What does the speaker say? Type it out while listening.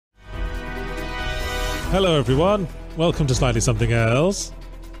Hello everyone, welcome to Slightly Something Else.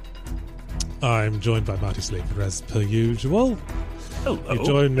 I'm joined by Marty Sleeper as per usual. Hello. You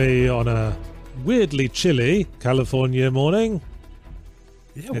joined me on a weirdly chilly California morning.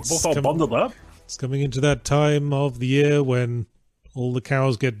 Yeah, we're both all bundled up. It's coming into that time of the year when all the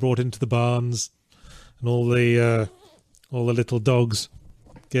cows get brought into the barns and all the little dogs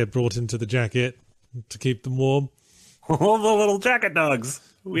get brought into the jacket to keep them warm. All the little jacket dogs.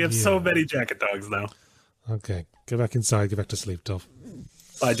 We have so many jacket dogs now. Okay, go back inside, go back to sleep, Tov.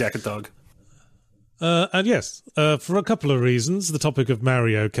 Bye, jacket dog. And yes, for a couple of reasons, the topic of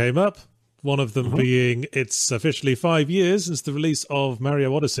Mario came up. One of them being it's officially 5 years since the release of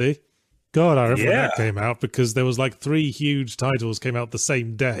Mario Odyssey. God, I remember when that came out because there was like 3 huge titles came out the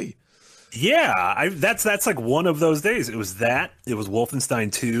same day. Yeah, that's like one of those days. It was that. It was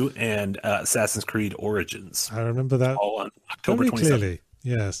Wolfenstein 2 and Assassin's Creed Origins. I remember that all on October 27th. Clearly,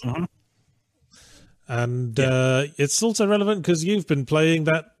 yes. And it's also relevant because you've been playing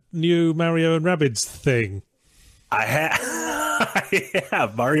that new Mario and Rabbids thing. I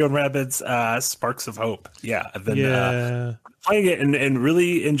have Mario and Rabbids Sparks of Hope. Yeah, I've been playing it and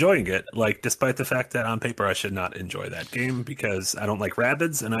really enjoying it. Like, despite the fact that on paper I should not enjoy that game because I don't like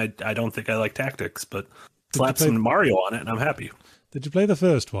Rabbids and I don't think I like tactics. But slap some Mario on it and I'm happy. Did you play the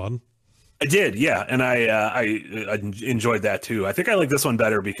first one? I did, yeah, and I enjoyed that too. I think I like this one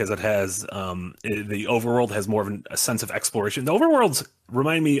better because it has the overworld has more of a sense of exploration. The overworlds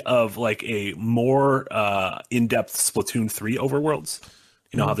remind me of like a more in-depth Splatoon 3 overworlds.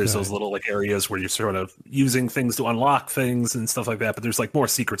 You know how there's those little like areas where you're sort of using things to unlock things and stuff like that, but there's like more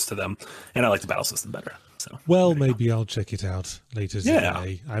secrets to them, and I like the battle system better. So, well, maybe I'll check it out later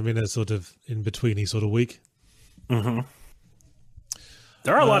today. I'm in a sort of in-betweeny sort of week. There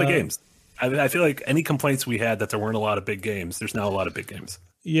are a lot of games. I feel like any complaints we had that there weren't a lot of big games, there's now a lot of big games.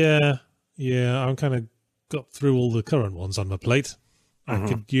 Yeah, I'm kind of got through all the current ones on my plate. I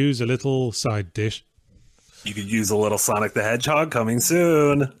could use a little side dish. You could use a little Sonic the Hedgehog coming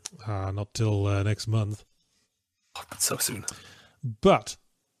soon. Not till next month. Oh, but so soon. But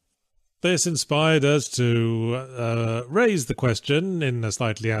this inspired us to raise the question in a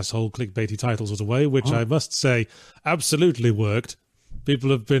slightly asshole clickbaity title sort of way, which I must say absolutely worked.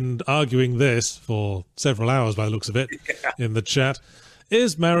 People have been arguing this for several hours by the looks of it in the chat.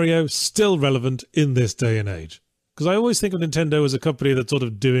 Is Mario still relevant in this day and age? Because I always think of Nintendo as a company that's sort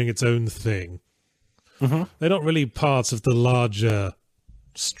of doing its own thing. They're not really part of the larger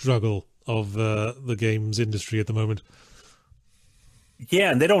struggle of the games industry at the moment.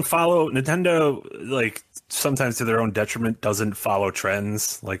 Yeah, and they don't follow Nintendo, like sometimes to their own detriment, doesn't follow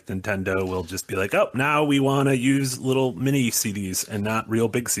trends. Like Nintendo will just be like, oh, now we want to use little mini CDs and not real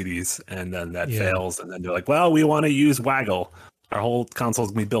big CDs. And then that fails. And then they're like, well, we want to use Waggle. Our whole console's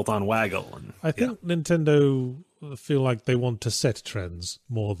going to be built on Waggle. And, I think Nintendo feel like they want to set trends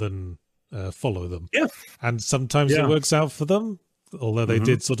more than follow them. Yeah. And sometimes it works out for them. Although they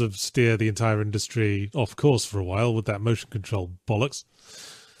did sort of steer the entire industry off course for a while with that motion control bollocks.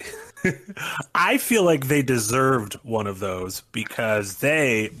 I feel like they deserved one of those because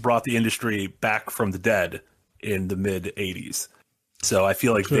they brought the industry back from the dead in the mid-'80s. So I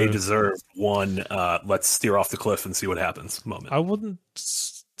feel like they deserved one let's steer off the cliff and see what happens moment. I wouldn't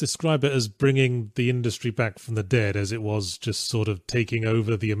describe it as bringing the industry back from the dead as it was just sort of taking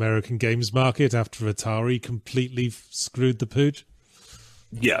over the American games market after Atari completely screwed the pooch.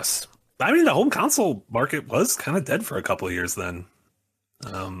 Yes. I mean, the home console market was kind of dead for a couple of years then.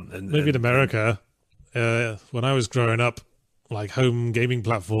 Maybe in America, when I was growing up, like home gaming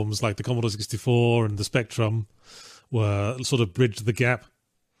platforms like the Commodore 64 and the Spectrum were sort of bridged the gap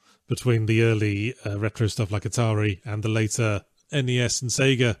between the early retro stuff like Atari and the later NES and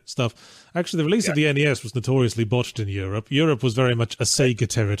Sega stuff. Actually, the release of the NES was notoriously botched in Europe. Europe was very much a Sega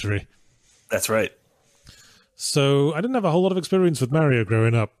territory. That's right. So I didn't have a whole lot of experience with Mario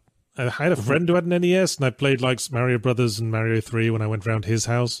growing up. I had a friend who had an NES, and I played like Mario Brothers and Mario 3 when I went round his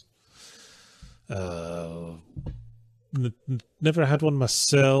house. Never had one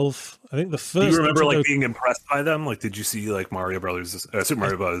myself. I think the first. Do you remember like being impressed by them? Like, did you see like Mario Brothers, Super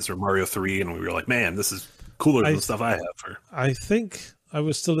Mario Brothers, or Mario 3, and we were like, man, this is cooler than the stuff I have. I think I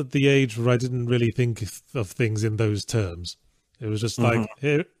was still at the age where I didn't really think of things in those terms. It was just like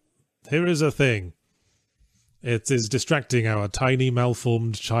here is a thing. It is distracting our tiny,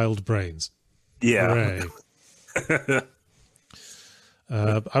 malformed child brains. Yeah.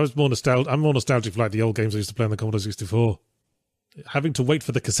 I'm more nostalgic for like the old games I used to play on the Commodore 64. Having to wait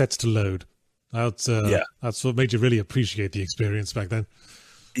for the cassettes to load. That's what made you really appreciate the experience back then.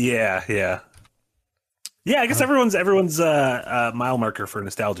 Yeah. Yeah, I guess everyone's mile marker for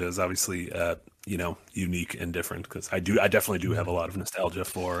nostalgia is obviously unique and different because I definitely do have a lot of nostalgia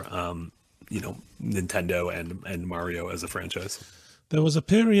for Nintendo and Mario as a franchise. There was a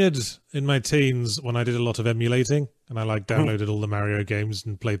period in my teens when I did a lot of emulating, and I downloaded all the Mario games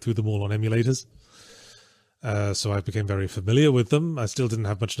and played through them all on emulators. So I became very familiar with them. I still didn't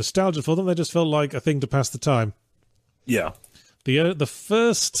have much nostalgia for them. They just felt like a thing to pass the time. Yeah. The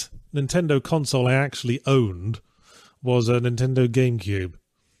first Nintendo console I actually owned was a Nintendo GameCube.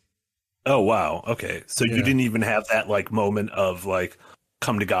 Oh wow. Okay. So Yeah. you didn't even have that like moment of like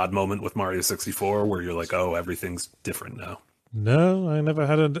come to God moment with Mario 64 where you're like, oh, everything's different now. No, I never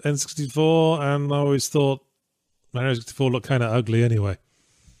had an N64, and I always thought Mario 64 looked kind of ugly anyway.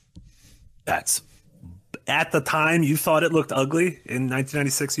 That's at the time you thought it looked ugly in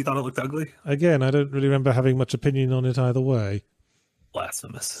 1996. You thought it looked ugly. Again, I don't really remember having much opinion on it either way.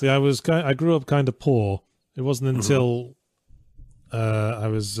 Blasphemous. See, I grew up kind of poor. It wasn't until I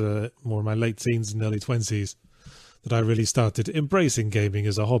was more in my late teens and early 20s that I really started embracing gaming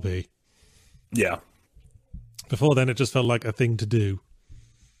as a hobby. Yeah. Before then, it just felt like a thing to do.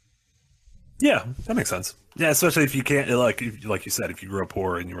 Yeah, that makes sense. Yeah, especially if you can't, like you said, if you grew up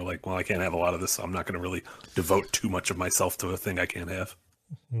poor and you were like, well, I can't have a lot of this, so I'm not going to really devote too much of myself to a thing I can't have.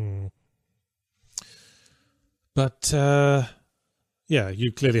 But, yeah,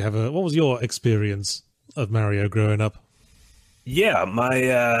 you clearly have what was your experience of Mario growing up? Yeah,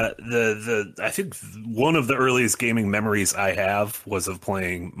 my I think one of the earliest gaming memories I have was of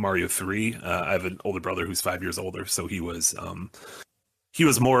playing Mario 3. I have an older brother who's 5 years older, so he was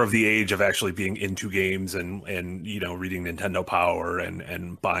more of the age of actually being into games and reading Nintendo Power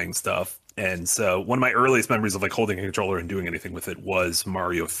and buying stuff. And so one of my earliest memories of like holding a controller and doing anything with it was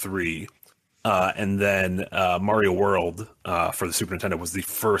Mario 3. And then Mario World for the Super Nintendo was the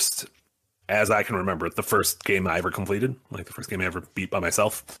first, as I can remember, the first game I ever completed, like the first game I ever beat by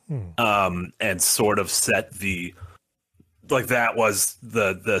myself, and sort of set that was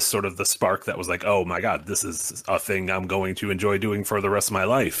the sort of the spark that was like, oh my God, this is a thing I'm going to enjoy doing for the rest of my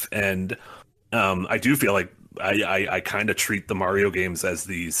life. And I do feel like I kind of treat the Mario games as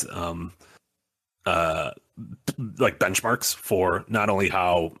these like benchmarks for not only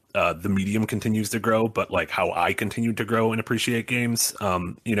how the medium continues to grow, but like how I continue to grow and appreciate games.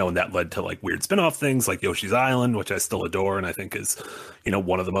 And that led to like weird spin-off things like Yoshi's Island, which I still adore and I think is,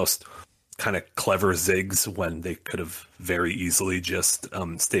 one of the most kind of clever zigs when they could have very easily just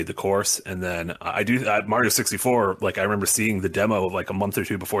stayed the course. And then Mario 64, like I remember seeing the demo like a month or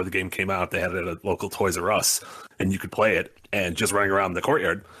two before the game came out. They had it at a local Toys R Us and you could play it and just running around the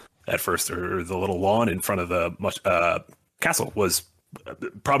courtyard at first, or the little lawn in front of the castle was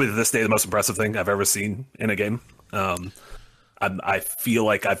probably to this day the most impressive thing I've ever seen in a game. I feel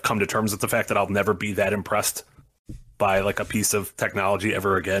like I've come to terms with the fact that I'll never be that impressed by like a piece of technology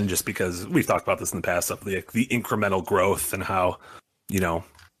ever again, just because we've talked about this in the past of the incremental growth and how,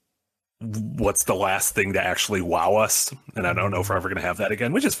 what's the last thing to actually wow us. And I don't know if we're ever going to have that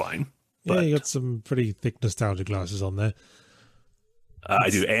again, which is fine. Yeah, But you got some pretty thick nostalgia glasses on there.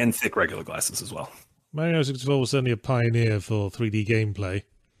 I do, and thick regular glasses as well. Mario 64 was certainly a pioneer for 3D gameplay.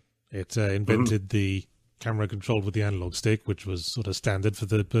 It invented the camera controlled with the analog stick, which was sort of standard for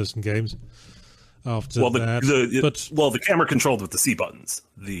third-person games. After that, the camera controlled with the C buttons,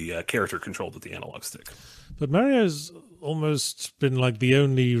 the character controlled with the analog stick. But Mario's almost been like the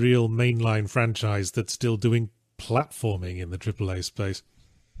only real mainline franchise that's still doing platforming in the AAA space.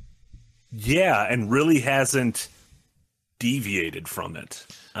 Yeah, and really hasn't deviated from it.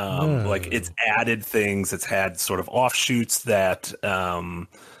 No. Like it's added things, it's had sort of offshoots that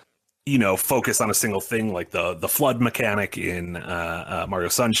focus on a single thing, like the flood mechanic in Mario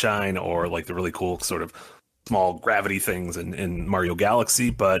Sunshine, or like the really cool sort of small gravity things in Mario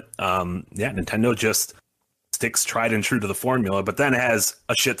Galaxy. But Nintendo just sticks tried and true to the formula, but then has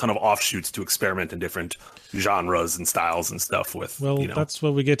a shit ton of offshoots to experiment in different genres and styles and stuff with. Well, that's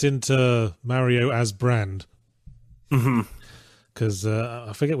where we get into Mario as brand. Because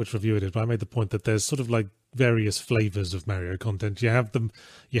I forget which review it is, but I made the point that there's sort of like various flavors of Mario content. You have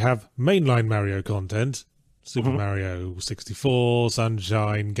mainline Mario content, Super Mario 64,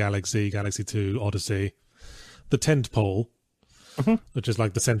 Sunshine, Galaxy 2, Odyssey, the tent pole, which is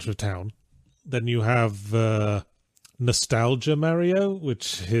like the center of town. Then you have Nostalgia Mario,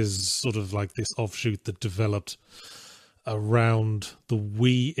 which is sort of like this offshoot that developed around the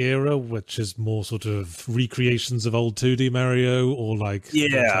Wii era, which is more sort of recreations of old 2D Mario, or like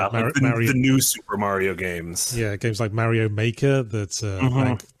the new Super Mario games. Yeah, games like Mario Maker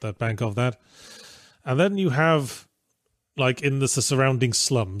that bank off that. And then you have, like in the surrounding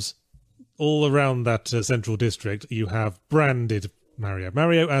slums, all around that central district, you have branded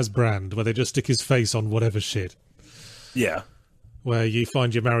Mario as brand, where they just stick his face on whatever shit. Yeah. Where you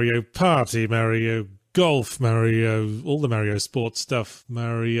find your Mario Party, Mario Golf, Mario, all the Mario sports stuff,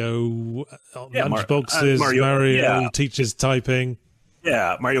 Mario lunchboxes, Mario teaches typing.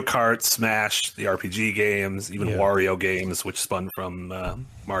 Yeah, Mario Kart, Smash, the RPG games, even Wario games, which spun from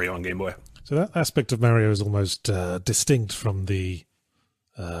Mario on Game Boy. So that aspect of Mario is almost distinct from the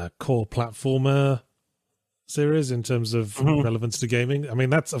core platformer series in terms of relevance to gaming. I mean,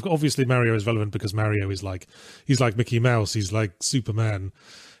 that's obviously Mario is relevant because Mario is he's like Mickey Mouse, he's like Superman.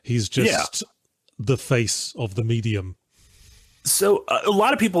 He's just the face of the medium. So a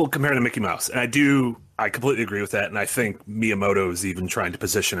lot of people compare him to Mickey Mouse, and I completely agree with that. And I think Miyamoto is even trying to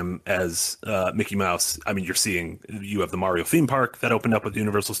position him as Mickey Mouse. I mean, you have the Mario theme park that opened up with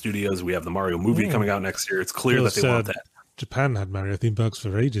Universal Studios. We have the Mario movie coming out next year. It's clear that they want that. Japan had Mario theme parks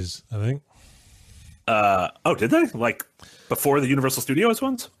for ages, I think. Did they? Like before the Universal Studios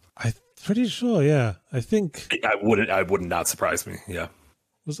ones? I'm pretty sure, yeah. I think I would not surprise me. Yeah.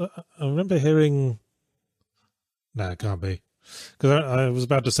 I remember hearing. Nah, it can't be. Because I was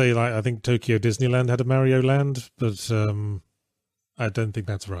about to say, I think Tokyo Disneyland had a Mario Land, but I don't think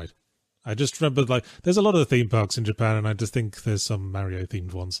that's right. I just remember, there's a lot of theme parks in Japan, and I just think there's some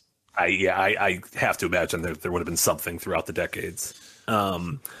Mario-themed ones. I have to imagine there would have been something throughout the decades.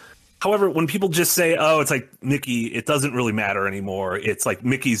 However, when people just say, oh, it's like Mickey, it doesn't really matter anymore. It's like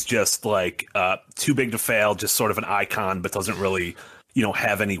Mickey's just too big to fail, just sort of an icon, but doesn't really,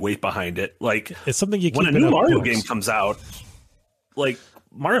 have any weight behind it. Like, it's something you keep when a new Mario game comes out, like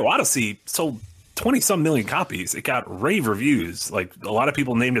Mario Odyssey sold 20-some million copies. It got rave reviews. Like, a lot of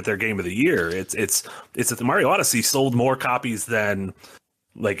people named it their game of the year. It's that the Mario Odyssey sold more copies than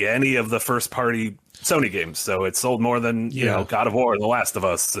like any of the first party Sony games. So it sold more than God of War, The Last of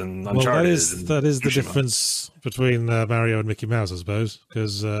Us, and Uncharted. Well, that is the difference between Mario and Mickey Mouse, I suppose,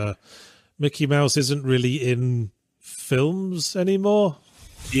 because Mickey Mouse isn't really in films anymore.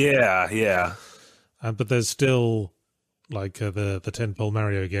 Yeah. But there's still the tentpole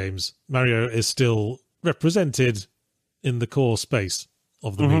Mario games. Mario is still represented in the core space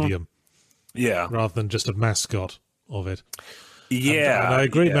of the medium. Yeah. Rather than just a mascot of it. Yeah. And I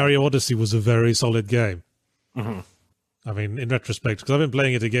agree, Mario Odyssey was a very solid game. I mean, in retrospect, because I've been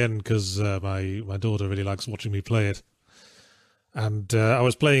playing it again because my daughter really likes watching me play it. And I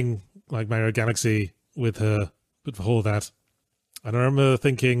was playing Mario Galaxy with her, but before that. And I remember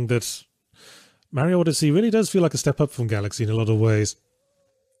thinking that Mario Odyssey really does feel like a step up from Galaxy in a lot of ways.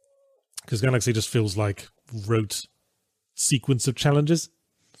 Because Galaxy just feels like rote sequence of challenges.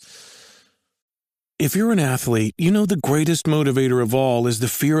 If you're an athlete, you know the greatest motivator of all is the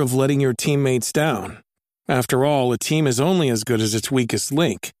fear of letting your teammates down. After all, a team is only as good as its weakest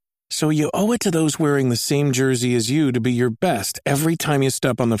link. So you owe it to those wearing the same jersey as you to be your best every time you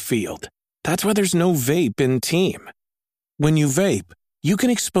step on the field. That's why there's no vape in team. When you vape, you can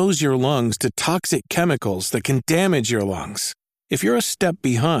expose your lungs to toxic chemicals that can damage your lungs. If you're a step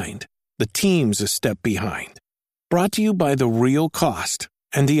behind, the team's a step behind. Brought to you by The Real Cost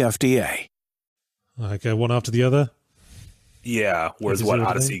and the FDA. Like one after the other? Yeah, whereas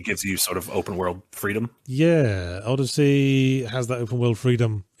Odyssey gives you sort of open world freedom. Yeah, Odyssey has that open world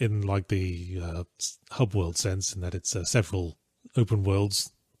freedom in the hub world sense, in that it's several open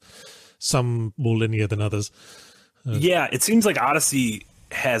worlds, some more linear than others. Yeah, it seems like Odyssey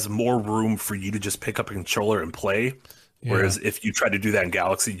has more room for you to just pick up a controller and play, whereas if you try to do that in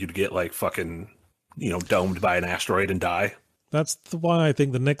Galaxy, you'd get fucking domed by an asteroid and die. That's why I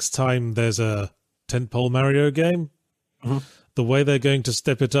think the next time there's a tentpole Mario game, the way they're going to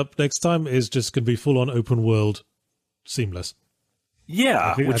step it up next time is just going to be full-on open world, seamless.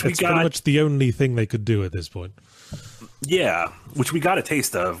 Yeah, which we got pretty much the only thing they could do at this point. Yeah, which we got a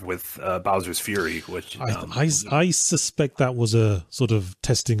taste of with Bowser's Fury, which I suspect that was a sort of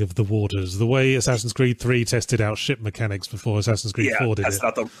testing of the waters, the way Assassin's Creed 3 tested out ship mechanics before Assassin's Creed 4 did it. Yeah, that's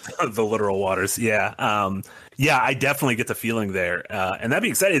not the literal waters. Yeah, I definitely get the feeling there. And that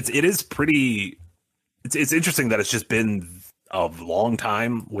being said, it is pretty. It's interesting that it's just been a long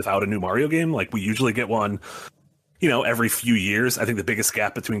time without a new Mario game. Like, we usually get one, every few years. I think the biggest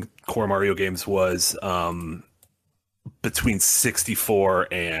gap between core Mario games was between 64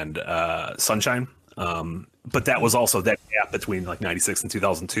 and Sunshine. But that was also that gap between 96 and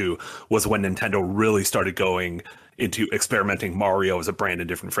 2002 was when Nintendo really started going into experimenting Mario as a brand in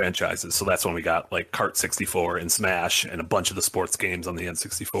different franchises. So that's when we got Kart 64 and Smash and a bunch of the sports games on the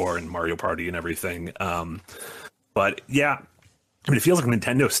N64 and Mario Party and everything. But yeah, I mean, it feels like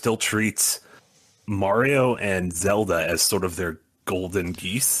Nintendo still treats Mario and Zelda as sort of their golden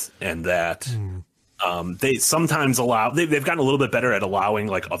geese, and that they sometimes they've gotten a little bit better at allowing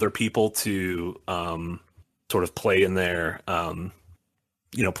like other people to sort of play in their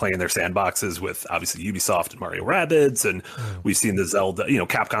play in their sandboxes with obviously Ubisoft and Mario Rabbids, and we've seen the Zelda,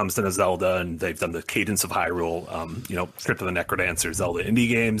 Capcom's done a Zelda, and they've done the Cadence of Hyrule, Crypt of the Necrodancer, Zelda indie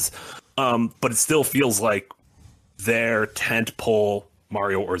games. But it still feels like their tentpole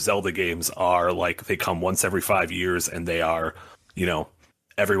Mario or Zelda games are like they come once every 5 years, and they are,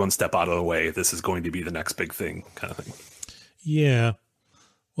 everyone step out of the way. This is going to be the next big thing kind of thing. Yeah.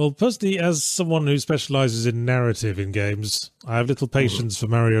 Well, personally, as someone who specializes in narrative in games, I have little patience for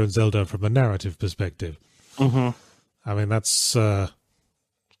Mario and Zelda from a narrative perspective. I mean, that's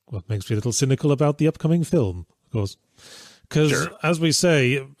what makes me a little cynical about the upcoming film, of course. Because, as we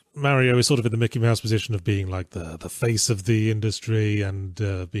say, Mario is sort of in the Mickey Mouse position of being like the face of the industry and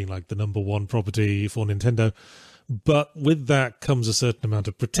being like the number one property for Nintendo. But with that comes a certain amount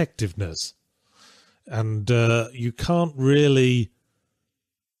of protectiveness. And you can't really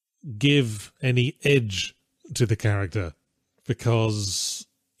give any edge to the character because,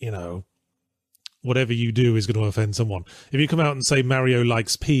 whatever you do is going to offend someone. If you come out and say Mario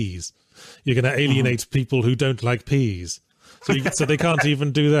likes peas, you're going to alienate people who don't like peas. So they can't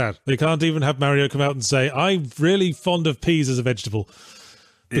even do that. They can't even have Mario come out and say, I'm really fond of peas as a vegetable.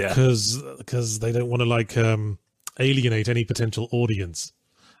 Because they don't want to alienate any potential audience.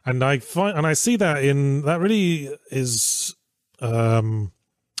 And I see that that really is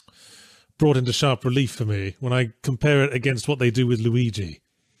brought into sharp relief for me when I compare it against what they do with Luigi.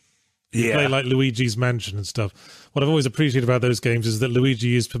 You play like Luigi's Mansion and stuff. What I've always appreciated about those games is that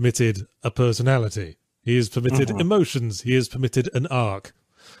Luigi is permitted a personality. He is permitted emotions. He is permitted an arc.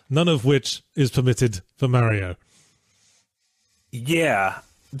 None of which is permitted for Mario. Yeah.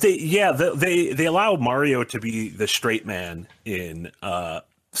 They allow Mario to be the straight man in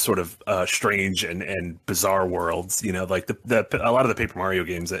sort of strange and bizarre worlds. Like a lot of the Paper Mario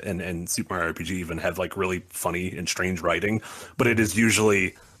games and Super Mario RPG even have like really funny and strange writing, but it is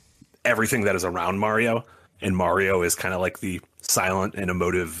usually everything that is around Mario, and Mario is kind of like the silent and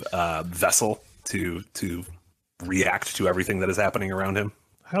emotive vessel to react to everything that is happening around him.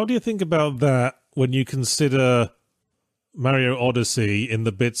 How do you think about that when you consider Mario Odyssey in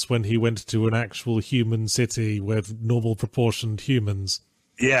the bits when he went to an actual human city with normal proportioned humans?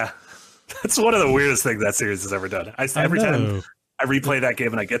 Yeah, that's one of the weirdest things that series has ever done. Every time I replay that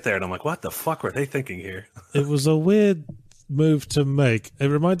game and I get there and I'm like, what the fuck were they thinking here? It was a weird move to make. It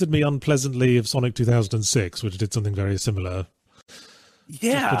reminded me unpleasantly of Sonic 2006, which did something very similar.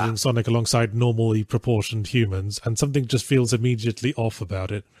 Yeah. Just put in Sonic alongside normally proportioned humans, and something just feels immediately off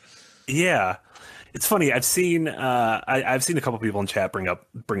about it. Yeah. It's funny. I've seen a couple people in chat bring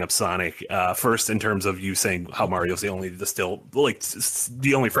up Sonic. First, in terms of you saying how Mario's the only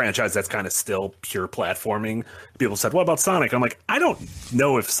franchise that's kind of still pure platforming. People said, "What about Sonic?" I'm like, I don't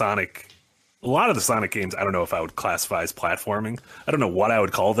know if Sonic. A lot of the Sonic games, I don't know if I would classify as platforming. I don't know what I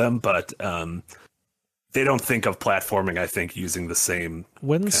would call them, but they don't think of platforming, I think, using the same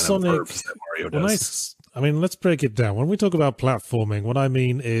when kind Sonic of verbs that Mario does. Let's break it down. When we talk about platforming, what I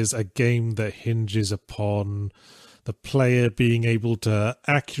mean is a game that hinges upon the player being able to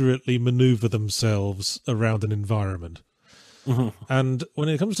accurately maneuver themselves around an environment. And when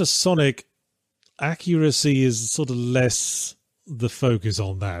it comes to Sonic, accuracy is sort of less the focus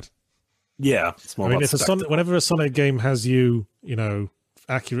on that. Yeah. It's more whenever a Sonic game has you,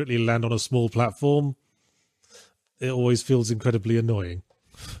 accurately land on a small platform, it always feels incredibly annoying.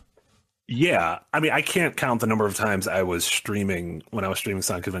 Yeah, I mean, I can't count the number of times I was streaming when I was streaming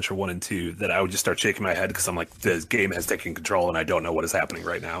Sonic Adventure 1 and 2 that I would just start shaking my head because I'm like, this game has taken control and I don't know what is happening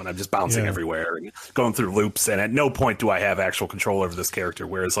right now. And I'm just bouncing everywhere and going through loops. And at no point do I have actual control over this character.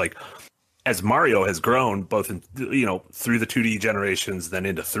 Whereas like as Mario has grown both in, through the 2D generations, then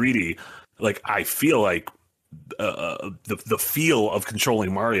into 3D, like I feel like the feel of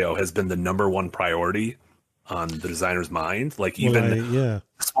controlling Mario has been the number one priority on the designer's mind. Like even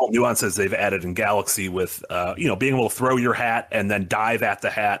small nuances they've added in Galaxy with being able to throw your hat and then dive at the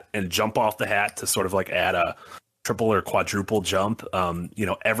hat and jump off the hat to sort of like add a triple or quadruple jump.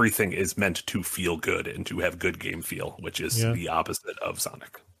 Everything is meant to feel good and to have good game feel, which is the opposite of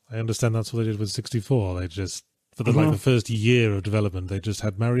Sonic. I understand that's what they did with 64. They just for the first year of development, they just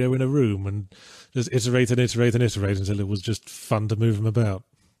had Mario in a room and just iterate until it was just fun to move him about.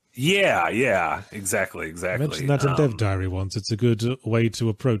 Yeah, exactly. I mentioned that in Dev Diary once. It's a good way to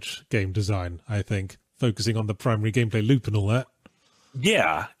approach game design, I think, focusing on the primary gameplay loop and all that.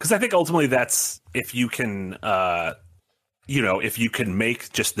 Yeah, because I think ultimately that's if you can, if you can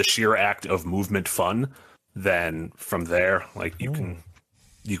make just the sheer act of movement fun, then from there, like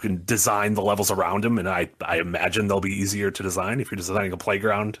you can design the levels around them, and I imagine they'll be easier to design if you're designing a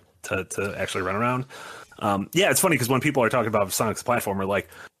playground to actually run around. Yeah, it's funny because when people are talking about Sonic's platformer, like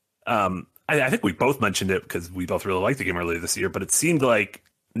I think we both mentioned it because we both really liked the game earlier this year, but it seemed like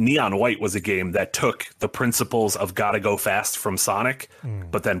Neon White was a game that took the principles of gotta go fast from Sonic,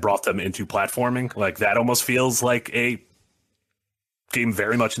 but then brought them into platforming. Like that almost feels like a game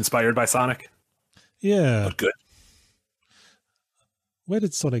very much inspired by Sonic. Yeah. But good. Where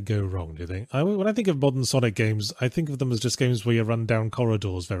did Sonic go wrong, do you think? When I think of modern Sonic games, I think of them as just games where you run down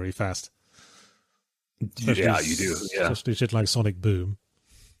corridors very fast. Yeah, you do. Yeah. Especially shit like Sonic Boom.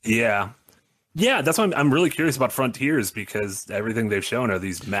 Yeah. Yeah, that's why I'm really curious about Frontiers, because everything they've shown are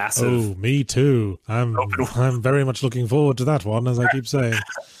these massive... Oh, me too. I'm very much looking forward to that one, as I keep saying.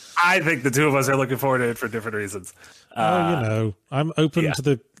 I think the two of us are looking forward to it for different reasons. I'm open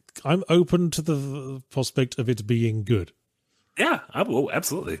to the prospect of it being good. Yeah,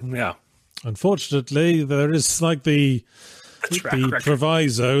 absolutely. Yeah. Unfortunately, there is like the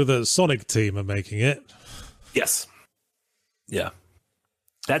proviso that Sonic Team are making it. Yes. Yeah.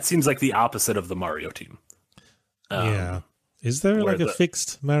 That seems like the opposite of the Mario team. Yeah. Is there like a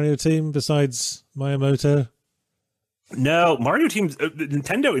fixed Mario team besides Miyamoto? No, Mario teams,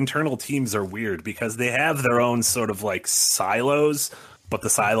 Nintendo internal teams are weird because they have their own sort of like silos, but the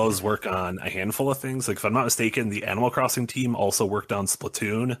silos work on a handful of things. Like if I'm not mistaken, the Animal Crossing team also worked on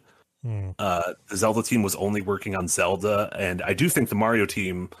Splatoon. The Zelda team was only working on Zelda. And I do think the Mario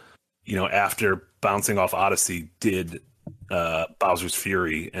team, after bouncing off Odyssey, did Bowser's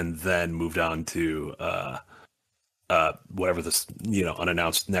Fury and then moved on to whatever this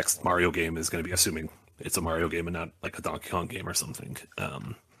unannounced next Mario game is going to be, assuming it's a Mario game and not like a Donkey Kong game or something.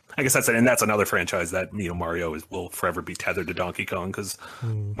 I guess that's it, and that's another franchise that Mario will forever be tethered to Donkey Kong because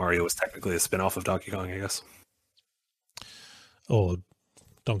Mario is technically a spin-off of Donkey Kong, I guess. Or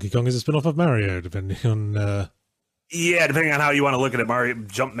Donkey Kong is a spin-off of Mario, depending on Yeah, depending on how you want to look at it. Mario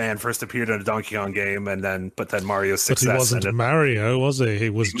Jumpman first appeared in a Donkey Kong game, but then Mario's success. But he wasn't Mario, was he? He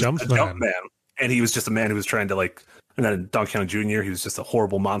was Jumpman. And he was just a man who was trying to and then Donkey Kong Jr., he was just a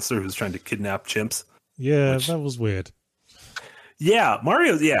horrible monster who was trying to kidnap chimps. Yeah, that was weird. Yeah,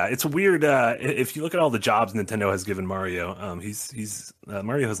 Mario. Yeah, it's weird. If you look at all the jobs Nintendo has given Mario,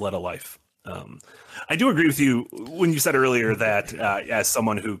 Mario has led a life. I do agree with you when you said earlier that as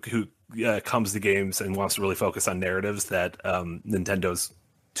someone who comes to games and wants to really focus on narratives, that Nintendo's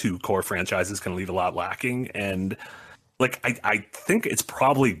two core franchises can leave a lot lacking. And I think it's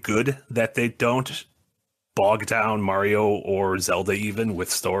probably good that they don't bog down Mario or Zelda even with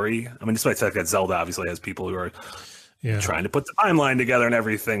story. I mean, despite the fact that Zelda obviously has people who are trying to put the timeline together and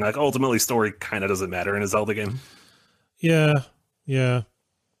everything. Like ultimately, story kind of doesn't matter in a Zelda game. Yeah.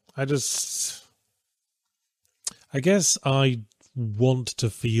 I guess I want to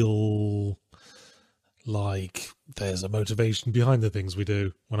feel like there's a motivation behind the things we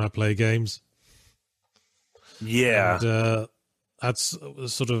do when I play games. Yeah. And that's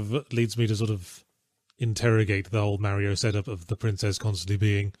sort of leads me to sort of interrogate the whole Mario setup of the princess constantly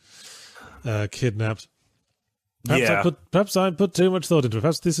being kidnapped. Perhaps I put too much thought into it.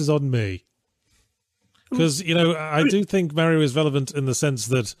 Perhaps this is on me. Because, I do think Mario is relevant in the sense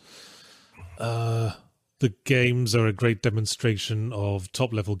that the games are a great demonstration of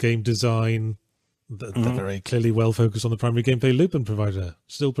top-level game design. They're very clearly well-focused on the primary gameplay loop and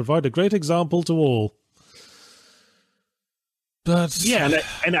still provide a great example to all. But yeah,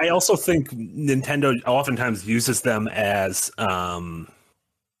 and I also think Nintendo oftentimes uses them as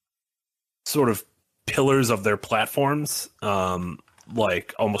sort of pillars of their platforms,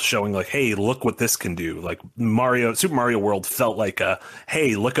 like almost showing like, hey, look what this can do. Like Super Mario World felt like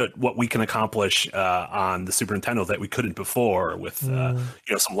hey, look at what we can accomplish on the Super Nintendo that we couldn't before with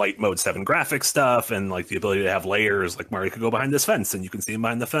some light mode 7 graphic stuff and like the ability to have layers. Like Mario could go behind this fence and you can see him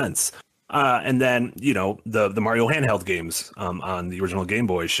behind the fence. And then, the Mario handheld games on the original Game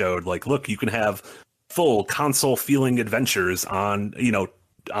Boy showed like, look, you can have full console feeling adventures on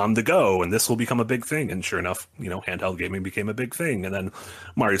the go, and this will become a big thing. And sure enough, handheld gaming became a big thing. And then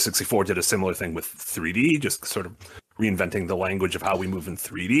Mario 64 did a similar thing with 3D, just sort of reinventing the language of how we move in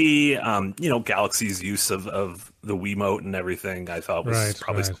 3D. Galaxy's use of the Wiimote and everything, I thought was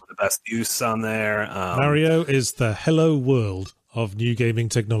probably some of the best use on there. Mario is the hello world of new gaming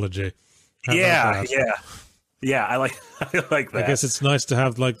technology. Yeah. I like that. I guess it's nice to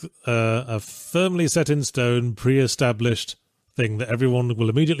have like a firmly set in stone, pre-established thing that everyone will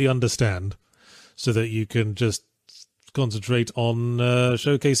immediately understand, so that you can just concentrate on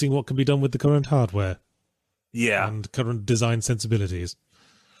showcasing what can be done with the current hardware. Yeah, and current design sensibilities.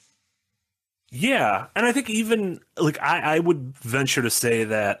 Yeah, and I think even like I would venture to say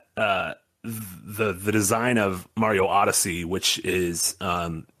that the design of Mario Odyssey, which is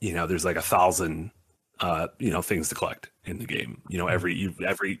there's like 1,000 things to collect in the game. You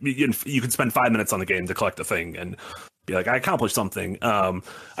can spend 5 minutes on the game to collect a thing and be like, I accomplished something.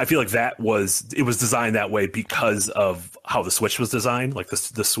 I feel like it was designed that way because of how the Switch was designed. Like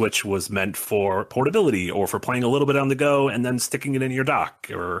the Switch was meant for portability or for playing a little bit on the go and then sticking it in your dock,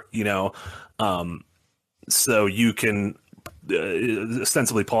 or so you can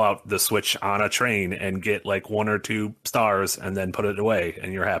ostensibly pull out the Switch on a train and get like 1 or 2 stars and then put it away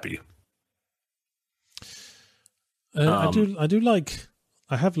and you're happy.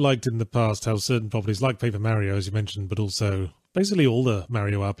 I have liked in the past how certain properties like Paper Mario, as you mentioned, but also basically all the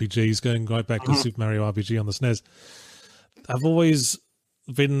Mario RPGs, going right back to Super Mario RPG on the SNES, have always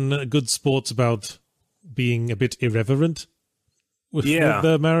been good sports about being a bit irreverent with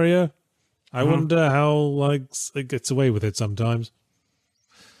the Mario. I wonder how it gets away with it sometimes.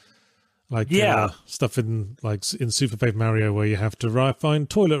 Stuff in Super Paper Mario where you have to find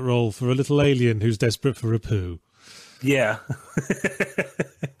toilet roll for a little alien who's desperate for a poo. Yeah.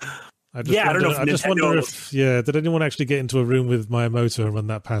 I just wonder if did anyone actually get into a room with Miyamoto and run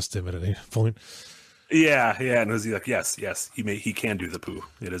that past him at any point? Yeah, and was he like, yes, he can do the poo.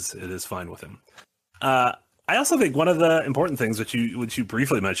 It is fine with him. I also think one of the important things which you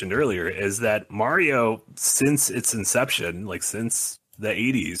briefly mentioned earlier is that Mario, since its inception, like since the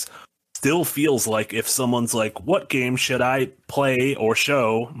 80s, still feels like if someone's like, what game should I play or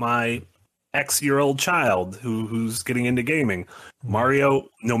show my X-year-old child who's getting into gaming? Mario,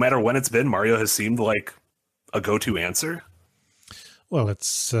 no matter when it's been, Mario has seemed like a go-to answer. Well, it's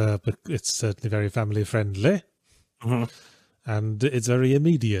certainly very family friendly, and it's very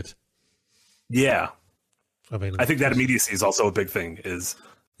immediate. Yeah, I mean, I think that immediacy is also a big thing. Is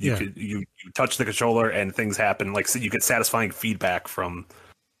you touch the controller and things happen. Like, so you get satisfying feedback from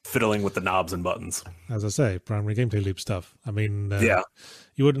fiddling with the knobs and buttons. As I say, primary gameplay loop stuff. I mean,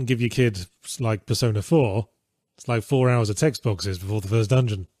 you wouldn't give your kid like Persona 4. It's like 4 hours of text boxes before the first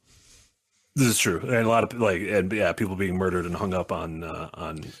dungeon. This is true, and a lot of people being murdered and hung up on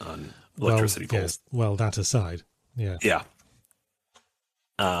electricity poles. Yes. Well, that aside, yeah.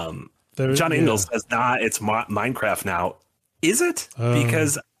 John Ingalls says, "Nah, it's Minecraft now." Is it?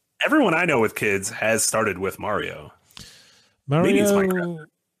 Because everyone I know with kids has started with Mario. Maybe it's Minecraft.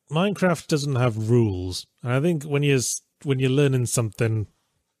 Minecraft doesn't have rules, and I think when you're learning something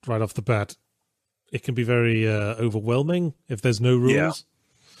right off the bat, it can be very overwhelming if there's no rules. Yeah.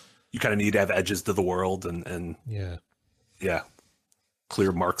 You kind of need to have edges to the world and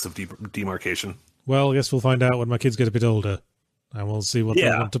clear marks of demarcation. Well, I guess we'll find out when my kids get a bit older, and we'll see what they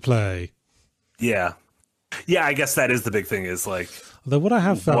want to play. Yeah. Yeah, I guess that is the big thing, is like... Although what I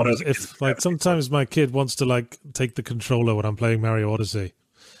have found is if, like, sometimes my kid wants to, like, take the controller when I'm playing Mario Odyssey,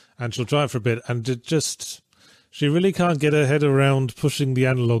 and she'll try it for a bit, and she really can't get her head around pushing the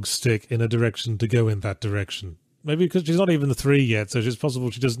analog stick in a direction to go in that direction. Maybe because she's not even 3 yet, so it's possible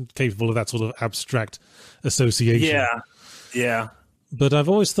she isn't capable of that sort of abstract association. Yeah. But I've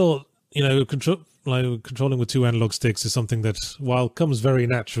always thought, controlling with 2 analog sticks is something that, while comes very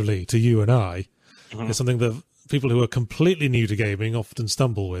naturally to you and I, is something that people who are completely new to gaming often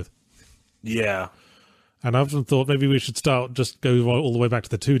stumble with. Yeah. And I've often thought maybe we should just go all the way back to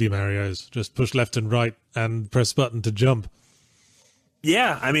the 2D Marios. Just push left and right and press button to jump.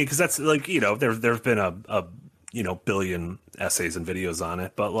 Yeah, I mean, because that's like, there's been a billion essays and videos on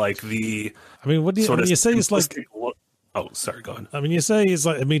it, but like you say it's like... Oh, sorry, go ahead. I mean, you say it's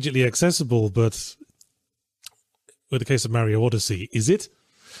like immediately accessible, but with the case of Mario Odyssey, is it?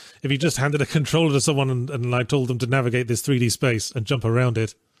 If you just handed a controller to someone and like told them to navigate this 3D space and jump around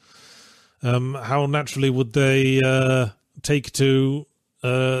it, how naturally would they take to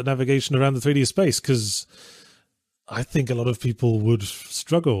navigation around the 3D space? Because I think a lot of people would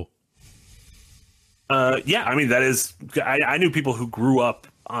struggle. Yeah, I mean, that is... I knew people who grew up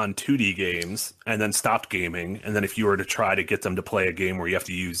on 2D games and then stopped gaming, and then if you were to try to get them to play a game where you have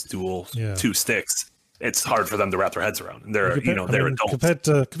to use two sticks, it's hard for them to wrap their heads around. And they're adults. Compared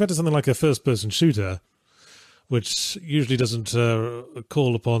to something like a first-person shooter, which usually doesn't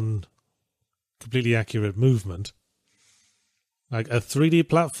call upon completely accurate movement, like a 3D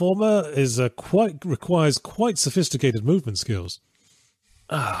platformer requires quite sophisticated movement skills.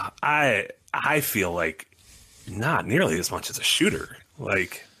 I feel like not nearly as much as a shooter.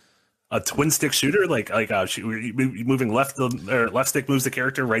 Like a twin stick shooter, moving left stick moves the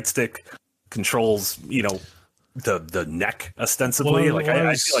character, right stick controls, the neck ostensibly. Well, I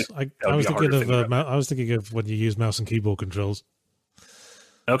was thinking of when you use mouse and keyboard controls.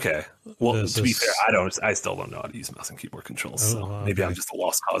 Okay. Well, to be versus- fair, I still don't know how to use mouse and keyboard controls, so Oh, maybe I'm okay. just a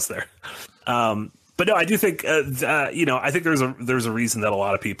lost cause there. But no, I do think I think there's a reason that a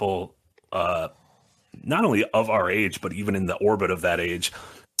lot of people, not only of our age, but even in the orbit of that age,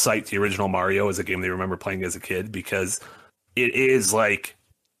 cite the original Mario as a game they remember playing as a kid, because it is like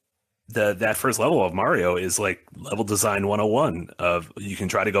that first level of Mario is like level design 101 of you can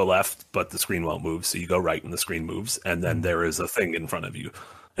try to go left, but the screen won't move. So you go right and the screen moves. And then there is a thing in front of you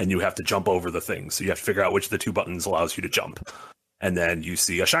and you have to jump over the thing. So you have to figure out which of the two buttons allows you to jump. And then you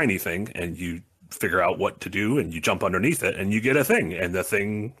see a shiny thing and you figure out what to do and you jump underneath it and you get a thing and the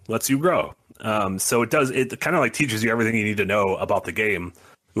thing lets you grow. So it kind of like teaches you everything you need to know about the game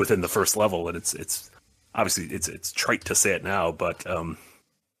within the first level. And it's obviously it's trite to say it now, but,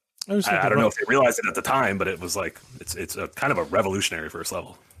 I don't know if they realized it at the time, but it was like it's a kind of a revolutionary first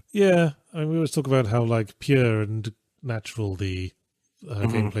level. Yeah, I mean, we always talk about how like pure and natural the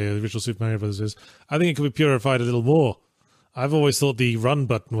gameplay of the original Super Mario Bros. Is. I think it could be purified a little more. I've always thought the run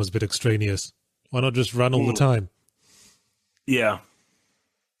button was a bit extraneous. Why not just run all the time? Yeah,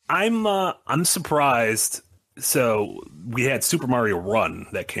 I'm surprised. So we had Super Mario Run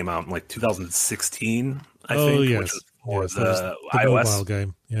that came out in like 2016, I think, yes. which was for Yes, the the iOS mobile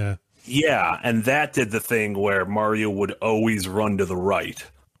game. Yeah. Yeah, and that did the thing where Mario would always run to the right,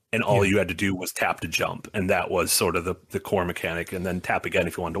 and all you had to do was tap to jump, and that was sort of the core mechanic, and then tap again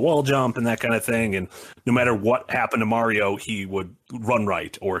if you wanted to wall jump and that kind of thing. And no matter what happened to Mario, he would run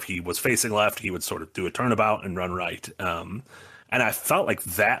right, or if he was facing left, he would sort of do a turnabout and run right. And I felt like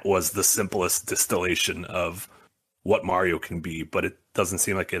that was the simplest distillation of what Mario can be, but it doesn't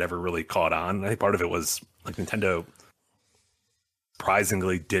seem like it ever really caught on. I think part of it was like Nintendo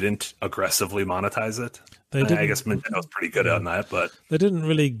surprisingly didn't aggressively monetize it. I guess Nintendo's pretty good on that, but they didn't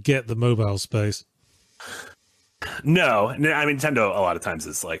really get the mobile space. No, I mean Nintendo a lot of times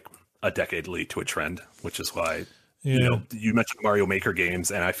is like a decade late to a trend, which is why you mentioned Mario Maker games,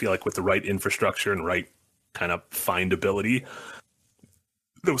 and I feel like with the right infrastructure and right kind of findability,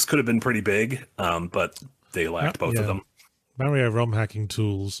 those could have been pretty big, but they lacked both of them. Mario ROM hacking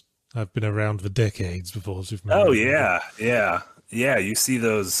tools have been around for decades before Super Mario. Oh yeah. You see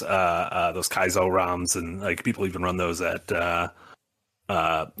those Kaizo ROMs, and like people even run those at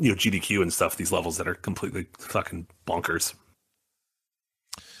GDQ and stuff. These levels that are completely fucking bonkers.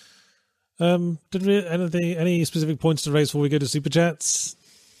 Did we any specific points to raise before we go to super chats?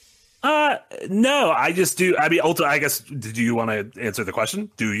 No, I just do. I mean, I guess. Do you want to answer the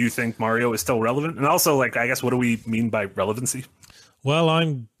question? Do you think Mario is still relevant? And also, like, I guess, what do we mean by relevancy? Well,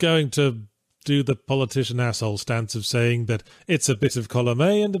 I'm going to do the politician asshole stance of saying that it's a bit of column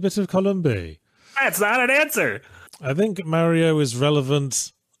A and a bit of column B. That's not an answer. I think Mario is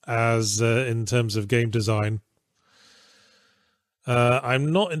relevant as in terms of game design.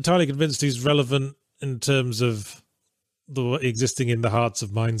 I'm not entirely convinced he's relevant in terms of the existing in the hearts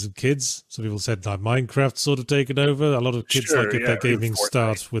of minds of kids. Some people said like Minecraft sort of taken over. A lot of kids get their gaming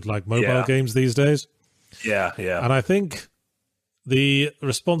start with like mobile games these days. Yeah. And I think the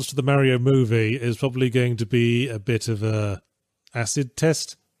response to the Mario movie is probably going to be a bit of a acid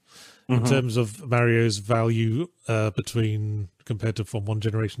test in terms of Mario's value compared to from one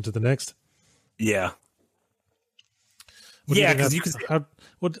generation to the next. Yeah. Because you can.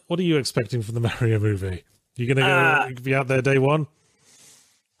 What are you expecting from the Mario movie? You gonna be out there day one?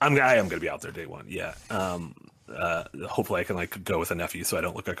 I am going to be out there day one. Yeah. Hopefully I can like go with a nephew so I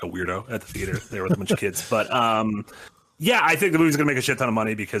don't look like a weirdo at the theater there with a bunch of kids. But yeah, I think the movie's going to make a shit ton of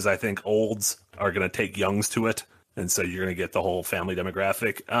money because I think olds are going to take youngs to it. And so you're going to get the whole family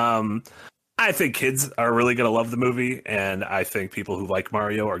demographic. I think kids are really going to love the movie. And I think people who like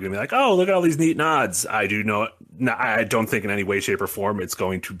Mario are going to be like, oh, look at all these neat nods. I don't think in any way, shape, or form it's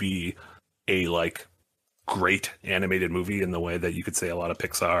going to be a like great animated movie in the way that you could say a lot of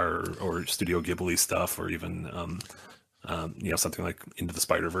Pixar or Studio Ghibli stuff, or even something like Into the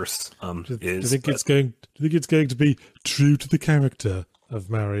Spider-Verse do you think it's going to be true to the character of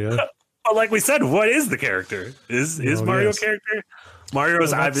Mario? Well, like we said, what is the character? Is Mario a character?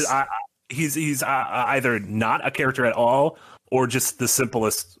 Mario's he's either not a character at all or just the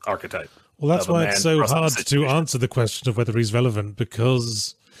simplest archetype. Well, that's why it's so hard to answer the question of whether he's relevant,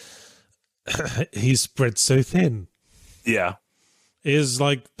 because he's spread so thin. Yeah. Is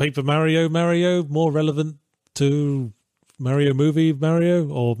like Paper Mario more relevant to Mario movie Mario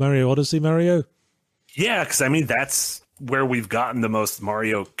or Mario Odyssey Mario? Yeah, because I mean that's where we've gotten the most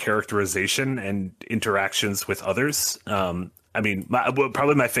Mario characterization and interactions with others. I mean,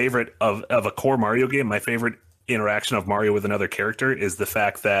 probably my favorite of a core Mario game, my favorite interaction of Mario with another character is the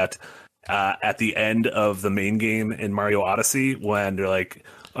fact that at the end of the main game in Mario Odyssey when they're like,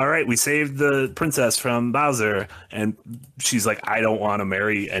 all right, we saved the princess from Bowser. And she's like, I don't want to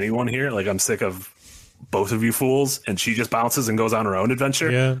marry anyone here. Like, I'm sick of both of you fools. And she just bounces and goes on her own adventure.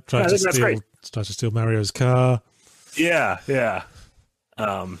 Yeah, tries to steal Mario's car. Yeah.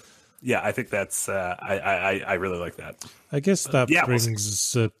 I think that's, I really like that. I guess that brings a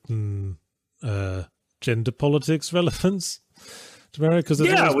certain gender politics relevance to Mario, because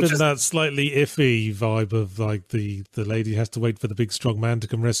there's always been that slightly iffy vibe of like the lady has to wait for the big strong man to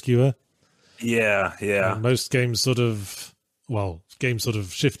come rescue her. Yeah. And most games sort of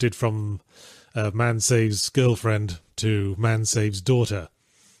shifted from man saves girlfriend to man saves daughter.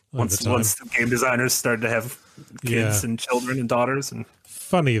 Once the game designers started to have kids and children and daughters. And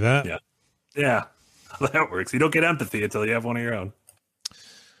funny that. Yeah, that works. You don't get empathy until you have one of your own.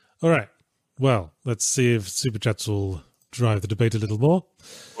 All right. Well, let's see if Super Chats will drive the debate a little more.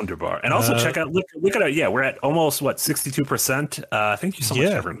 Wunderbar. And also check out, look at our, we're at almost, 62%. Thank you so much,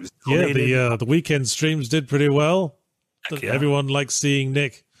 everyone who's donated. The weekend streams did pretty well. Everyone likes seeing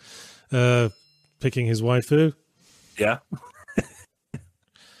Nick picking his waifu. Yeah.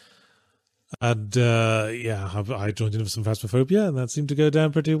 And I joined in with some Phasmophobia, and that seemed to go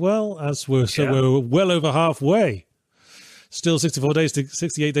down pretty well. We're well over halfway. Still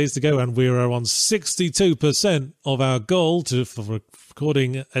 68 days to go, and we are on 62% of our goal for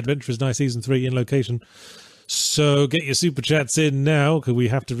recording Adventurers Night Season 3 in location. So get your super chats in now, because we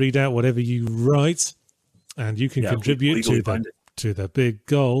have to read out whatever you write, and you can contribute to the big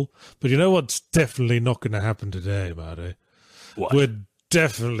goal. But you know what's definitely not going to happen today, Marty? What? We're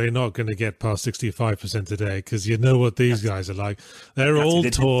definitely not going to get past 65% today, because you know what these guys are like. They're all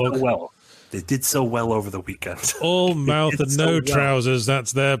talk. They did so well over the weekend. All mouth and no trousers,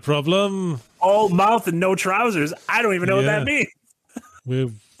 that's their problem. All mouth and no trousers? I don't even know what that means. They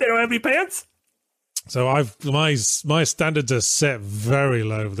don't have any pants? So my standards are set very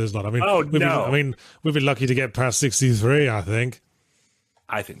low for this lot. I mean, we've been lucky to get past 63, I think.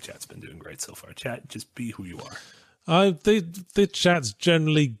 I think chat's been doing great so far. Chat, just be who you are. The chat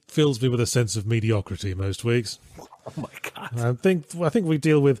generally fills me with a sense of mediocrity most weeks. Oh my god! I think we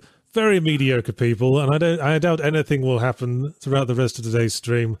deal with very mediocre people, and I doubt anything will happen throughout the rest of today's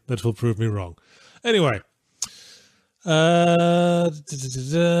stream that will prove me wrong. Anyway,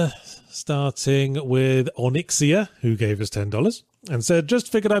 starting with Onyxia, who gave us $10 and said,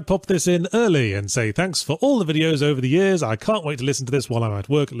 just figured I'd pop this in early and say thanks for all the videos over the years. I can't wait to listen to this while I'm at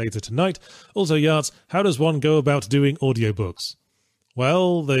work later tonight. Also, Yarts, how does one go about doing audiobooks?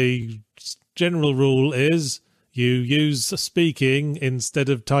 Well, the general rule is you use speaking instead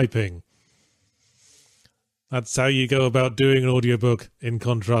of typing. That's how you go about doing an audiobook, in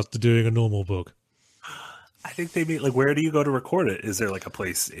contrast to doing a normal book. I think they mean, where do you go to record it? Is there a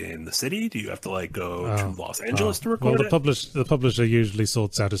place in the city? Do you have to go to Los Angeles to record it? The publisher usually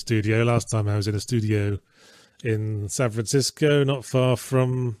sorts out a studio. Last time I was in a studio in San Francisco, not far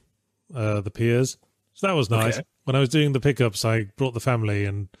from the piers. So that was nice. Okay. When I was doing the pickups, I brought the family,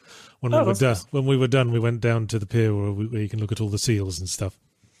 and when we were done, we went down to the pier where you can look at all the seals and stuff.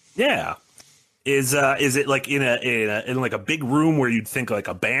 Yeah. Is it in a big room where you'd think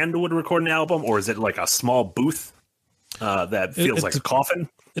a band would record an album, or is it a small booth that feels like a coffin?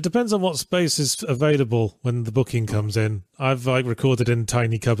 It depends on what space is available when the booking comes in. I've recorded in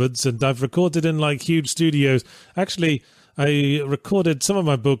tiny cupboards, and I've recorded in huge studios. Actually, I recorded some of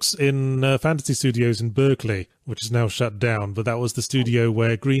my books in Fantasy Studios in Berkeley, which is now shut down, but that was the studio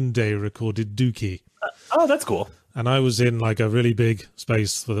where Green Day recorded Dookie. Oh, that's cool. And I was in a really big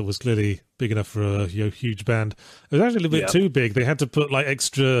space that was clearly big enough for a huge band. It was actually a bit too big. They had to put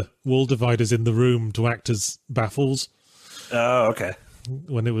extra wall dividers in the room to act as baffles. Oh, okay.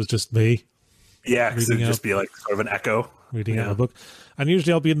 When it was just me. Yeah, because it would just be sort of an echo. Reading out my book. And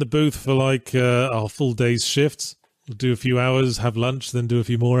usually I'll be in the booth for our full day's shifts. Do a few hours, have lunch, then do a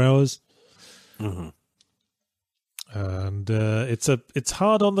few more hours. Mm-hmm. And it's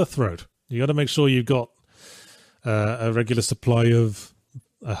hard on the throat. You got to make sure you've got a regular supply of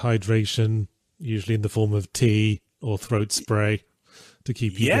hydration, usually in the form of tea or throat spray, to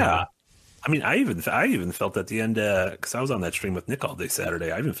keep you going. I mean, I even felt at the end, because I was on that stream with Nick all day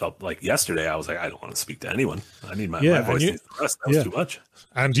Saturday. I even felt yesterday, I was I don't want to speak to anyone. I need my voice needs to rest. That was too much.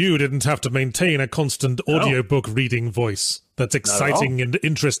 And you didn't have to maintain a constant audiobook reading voice that's exciting and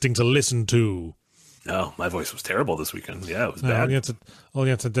interesting to listen to. No, my voice was terrible this weekend. Yeah, it was bad. All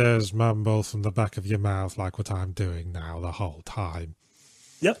you have to do is mumble from the back of your mouth like what I'm doing now the whole time.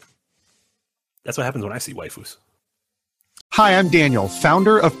 Yep. That's what happens when I see waifus. Hi, I'm Daniel,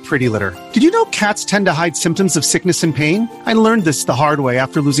 founder of Pretty Litter. Did you know cats tend to hide symptoms of sickness and pain? I learned this the hard way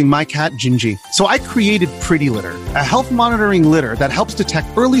after losing my cat, Gingy. So I created Pretty Litter, a health monitoring litter that helps detect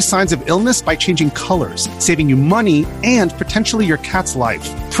early signs of illness by changing colors, saving you money and potentially your cat's life.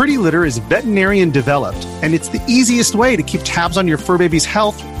 Pretty Litter is veterinarian developed, and it's the easiest way to keep tabs on your fur baby's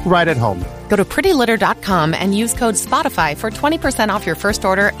health right at home. Go to prettylitter.com and use code SPOTIFY for 20% off your first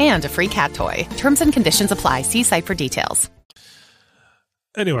order and a free cat toy. Terms and conditions apply. See site for details.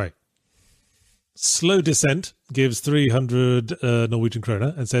 Anyway, Slow Descent gives 300 Norwegian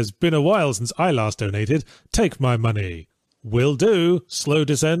kroner and says, been a while since I last donated. Take my money. Will do, Slow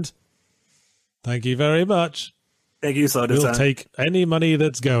Descent. Thank you very much. Thank you, Slow Descent. We'll take any money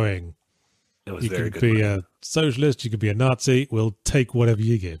that's going. It was you very could good be money. a socialist, you could be a Nazi. We'll take whatever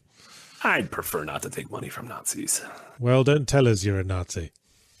you give. I'd prefer not to take money from Nazis. Well, don't tell us you're a Nazi.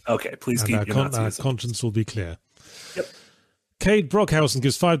 Okay, please And keep our, your our Nazis. conscience will be clear. Yep. Cade Brockhausen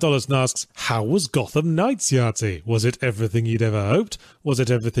gives $5 and asks, how was Gotham Knights, Yahtzee? Was it everything you'd ever hoped? Was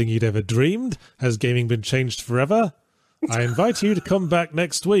it everything you'd ever dreamed? Has gaming been changed forever? I invite you to come back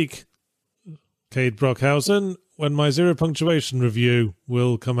next week, Cade Brockhausen, when my zero punctuation review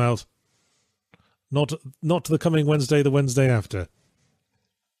will come out. Not the coming Wednesday, the Wednesday after.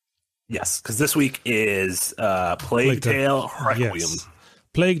 Yes, because this week is Plague Tale Requiem. Yes.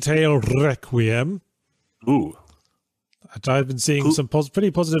 Plague Tale Requiem. Ooh. That I've been seeing some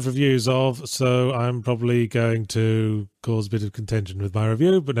pretty positive reviews of, so I'm probably going to cause a bit of contention with my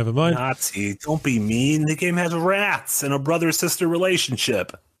review, but never mind. Nazi, don't be mean. The game has rats and a brother-sister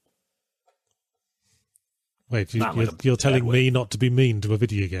relationship. Wait, Not like a you're telling bad me not to be mean to a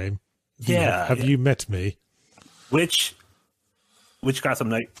video game? Yeah. Have you met me? Which Gotham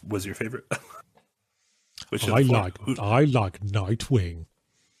Knight was your favorite? I like Nightwing.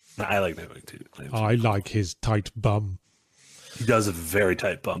 I like Nightwing too. I like his tight bum. He does a very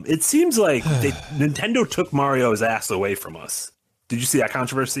tight bum. It seems like Nintendo took Mario's ass away from us. Did you see that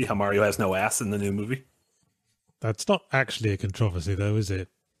controversy? How Mario has no ass in the new movie? That's not actually a controversy, though, is it?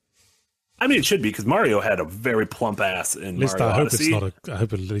 I mean, it should be because Mario had a very plump ass in At least Mario I hope Odyssey.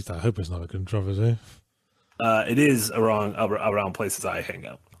 I hope it's not a controversy. It is around places I hang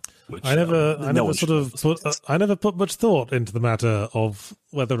out. Which, I never put much thought into the matter of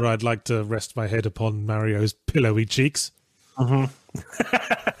whether I'd like to rest my head upon Mario's pillowy cheeks. Mm-hmm.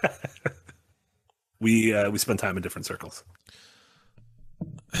 We spend time in different circles.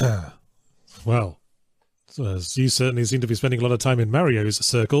 Well, you certainly seem to be spending a lot of time in Mario's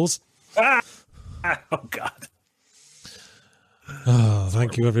circles. Oh God. Oh,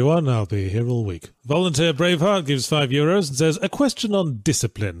 thank you, everyone. I'll be here all week. Volunteer Braveheart gives €5 and says, a question on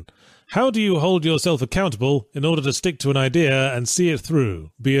discipline. How do you hold yourself accountable in order to stick to an idea and see it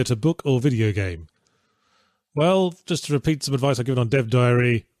through, be it a book or video game? Well, just to repeat some advice I given on Dev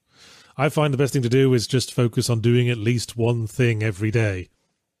Diary, I find the best thing to do is just focus on doing at least one thing every day.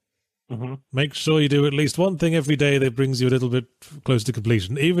 Mm-hmm. Make sure you do at least one thing every day that brings you a little bit closer to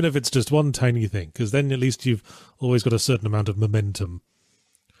completion, even if it's just one tiny thing, because then at least you've always got a certain amount of momentum.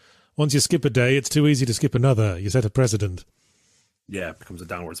 Once you skip a day, it's too easy to skip another. You set a precedent. Yeah, it becomes a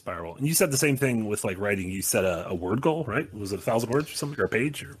downward spiral. And you said the same thing with like writing. You set a word goal, right? Was it 1,000 words or something, or a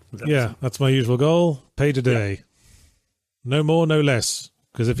page? Or was that Yeah, that's my usual goal. Page a day. Yeah. No more, no less.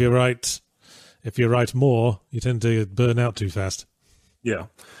 Because if you write more, you tend to burn out too fast. Yeah.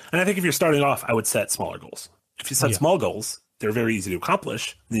 And I think if you're starting off, I would set smaller goals. If you set small goals, they're very easy to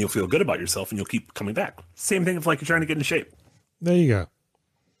accomplish. Then you'll feel good about yourself and you'll keep coming back. Same thing if like you're trying to get in shape. There you go.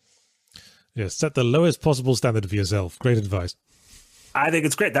 Yeah, set the lowest possible standard for yourself. Great advice. I think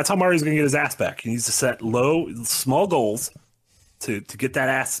it's great. That's how Mario's going to get his ass back. He needs to set small goals to get that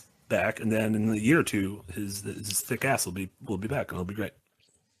ass back, and then in a year or two, his thick ass will be back, and it'll be great.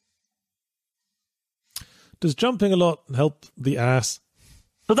 Does jumping a lot help the ass?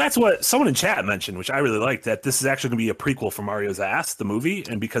 So that's what someone in chat mentioned, which I really like, that this is actually going to be a prequel for Mario's ass, the movie,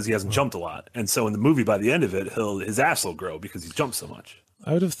 and because he hasn't jumped a lot. And so in the movie, by the end of it, his ass will grow because he's jumped so much.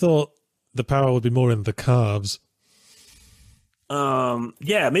 I would have thought the power would be more in the calves.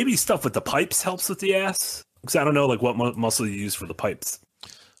 Yeah, maybe stuff with the pipes helps with the ass. Because I don't know like what muscle you use for the pipes.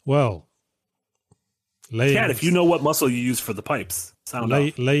 Well, Cat, if you know what muscle you use for the pipes,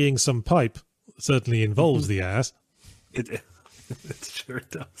 laying some pipe certainly involves the ass. It sure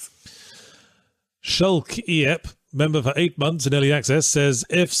does. Shulk Iep, member for 8 months in early access, says,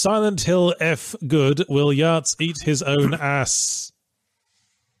 if Silent Hill F good, will Yachts eat his own ass?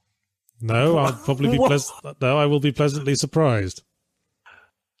 No, I'll probably be I will be pleasantly surprised.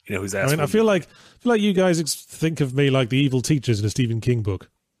 You know who's ass? I mean, I feel like you guys think of me like the evil teachers in a Stephen King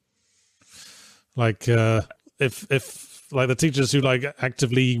book. Like, if like the teachers who like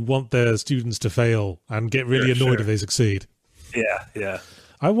actively want their students to fail and get really annoyed if they succeed. Yeah.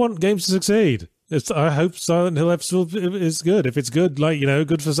 I want games to succeed. I hope Silent Hill is good. If it's good, like,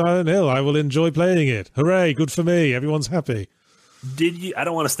 good for Silent Hill, I will enjoy playing it. Hooray, good for me. Everyone's happy. I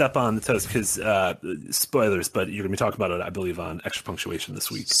don't want to step on the toes because spoilers, but you're going to be talking about it, I believe, on Extra Punctuation this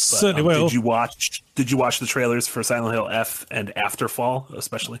week. But, certainly will. Did you watch the trailers for Silent Hill F and Afterfall,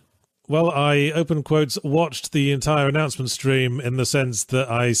 especially? Well, I, open quotes, watched the entire announcement stream in the sense that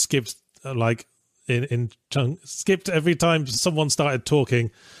I skipped, skipped every time someone started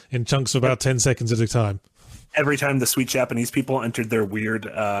talking in chunks of about 10 seconds at a time. Every time the sweet Japanese people entered their weird,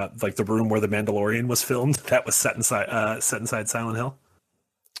 like the room where the Mandalorian was filmed, that was set inside Silent Hill.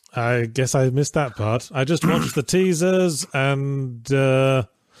 I guess I missed that part. I just watched the teasers, and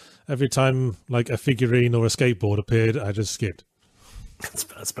every time like a figurine or a skateboard appeared, I just skipped.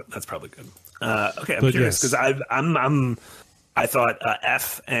 That's probably good. Okay, I'm curious because I thought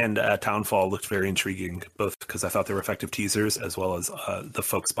F and Townfall looked very intriguing, both because I thought they were effective teasers as well as the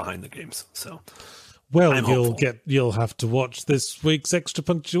folks behind the games. So, well, you'll have to watch this week's Extra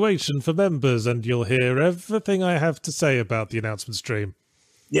Punctuation for members, and you'll hear everything I have to say about the announcement stream.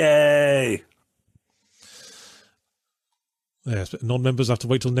 Yay! Yes, but non-members have to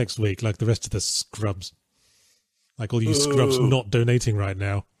wait till next week, like the rest of the scrubs. Like all you scrubs not donating right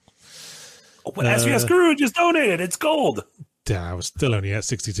now. Oh, but SBS Guru just donated. It's gold. I was still only at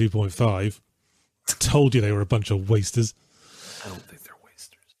 62.5. Told you they were a bunch of wasters. I don't think they're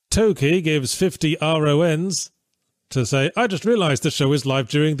wasters. Toki gives 50 RONs to say, I just realised the show is live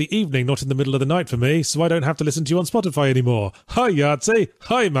during the evening, not in the middle of the night for me, so I don't have to listen to you on Spotify anymore. Hi, Yahtzee.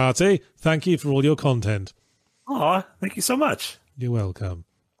 Hi, Marty. Thank you for all your content. Aw, thank you so much. You're welcome.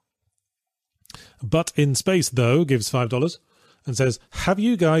 But in Space, though, gives $5 and says, have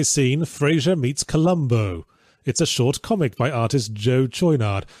you guys seen Frasier Meets Columbo? It's a short comic by artist Joe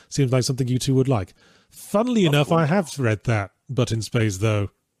Choinard. Seems like something you two would like. Funnily enough, I have read that, but in Space, though.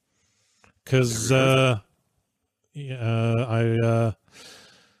 Because I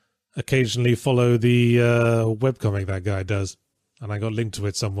occasionally follow the webcomic that guy does, and I got linked to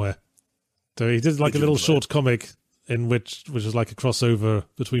it somewhere. So he did like a little short comic in which is like a crossover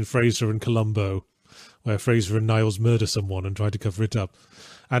between Frasier and Columbo, where Frasier and Niles murder someone and try to cover it up.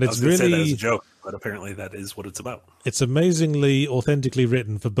 And it's really say that as a joke, but apparently that is what it's about. It's amazingly authentically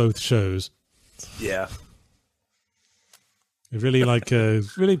written for both shows. Yeah, it really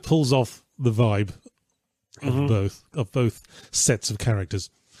really pulls off the vibe of both sets of characters.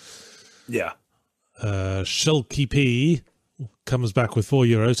 Yeah. Shulky P comes back with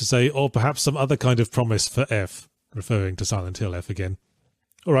 €4 to say, or perhaps some other kind of promise for F, referring to Silent Hill F again.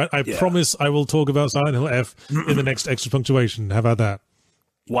 All right, I promise I will talk about Silent Hill F in the next Extra Punctuation. How about that?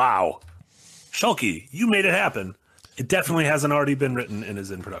 Wow. Shulky, you made it happen. It definitely hasn't already been written and is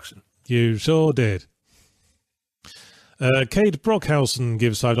in production. You sure did. Cade Brockhausen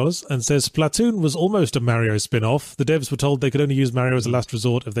gives $5 and says, Splatoon was almost a Mario spin-off. The devs were told they could only use Mario as a last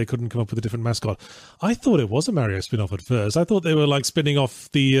resort if they couldn't come up with a different mascot. I thought it was a Mario spin-off at first. I thought they were like spinning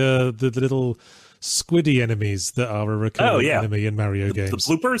off the little squiddy enemies that are a recurring enemy in Mario games.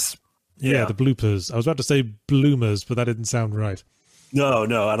 The bloopers? Yeah, the bloopers. I was about to say bloomers, but that didn't sound right. No,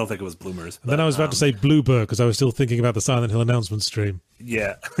 I don't think it was bloomers. And then I was about to say bloober because I was still thinking about the Silent Hill announcement stream.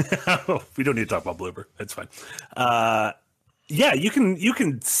 Yeah. We don't need to talk about bloober. It's fine. Yeah, you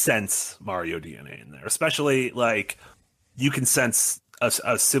can sense Mario DNA in there, especially like you can sense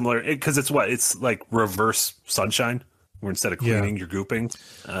a similar, because it's like reverse Sunshine, where instead of cleaning, you're gooping.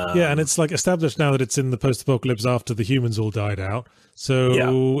 And it's like established now that it's in the post-apocalypse after the humans all died out.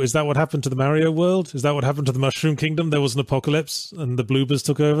 So is that what happened to the Mario world? Is that what happened to the Mushroom Kingdom? There was an apocalypse and the bloopers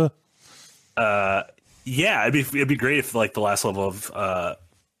took over? Yeah, it'd be great if like the last level of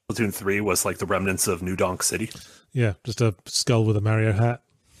Splatoon 3 was like the remnants of New Donk City. Yeah, just a skull with a Mario hat.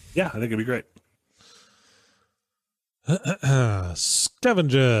 Yeah, I think it'd be great.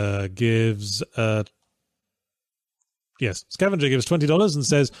 Scavenger gives $20 and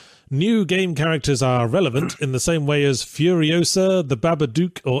says, new game characters are relevant in the same way as Furiosa, the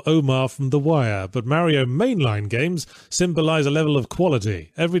Babadook, or Omar from The Wire, but Mario mainline games symbolize a level of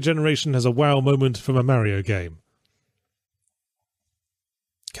quality. Every generation has a wow moment from a Mario game.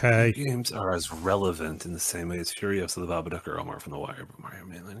 Okay. Games are as relevant in the same way as Furiosa, the Babadook, or Omar from The Wire, but Mario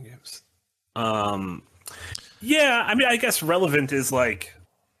mainline games. Yeah, I mean, I guess relevant is like,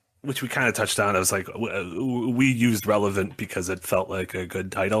 which we kind of touched on. I was like, we used relevant because it felt like a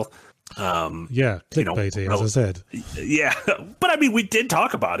good title. Clickbaity, as I said. Yeah, but I mean, we did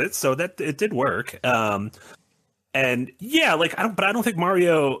talk about it, so that it did work. And yeah, like I don't think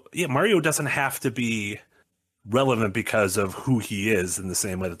Mario. Yeah, Mario doesn't have to be relevant because of who he is, in the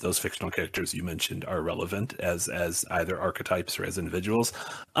same way that those fictional characters you mentioned are relevant as either archetypes or as individuals.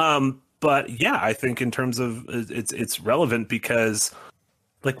 But yeah, I think in terms of it's relevant because,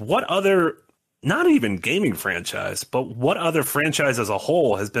 like, what other, not even gaming franchise, but what other franchise as a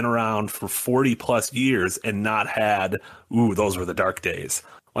whole has been around for 40 plus years and not had, ooh, those were the dark days.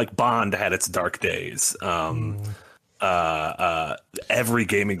 Like Bond had its dark days. Every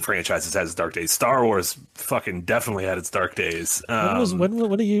gaming franchise has had its dark days. Star Wars fucking definitely had its dark days.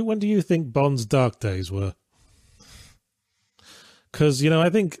 When do you think Bond's dark days were? Because, I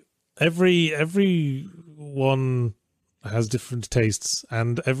think everyone has different tastes,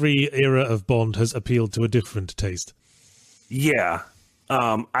 and every era of Bond has appealed to a different taste. Yeah.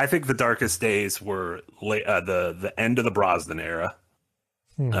 I think the darkest days were the end of the Brosnan era.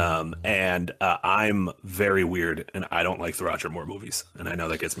 And I'm very weird, and I don't like the Roger Moore movies, and I know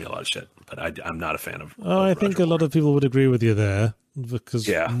that gets me a lot of shit, but I'm not a fan of. I think a lot of people would agree with you there, because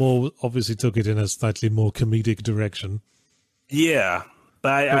Moore obviously took it in a slightly more comedic direction. Yeah,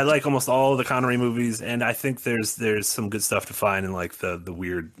 but I like almost all of the Connery movies, and I think there's some good stuff to find in like the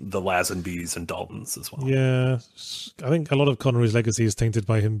weird, the Lazenbys and Daltons as well. Yeah, I think a lot of Connery's legacy is tainted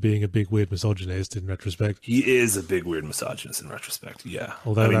by him being a big weird misogynist in retrospect. He is a big weird misogynist in retrospect, yeah.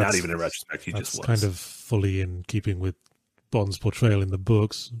 Although not even in retrospect, he just was. Kind of fully in keeping with Bond's portrayal in the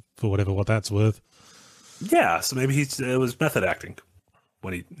books, for what that's worth. Yeah, so maybe it was method acting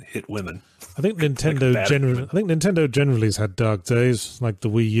when he hit women. I think Nintendo generally has had dark days, like the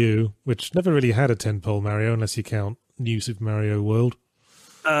Wii U, which never really had a tentpole Mario unless you count New Super Mario World.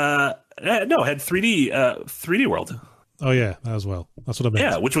 No, it had 3D World. Oh yeah, that as well. That's what I meant.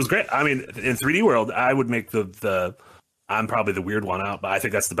 Yeah, which was great. I mean, in 3D World, I would make I'm probably the weird one out, but I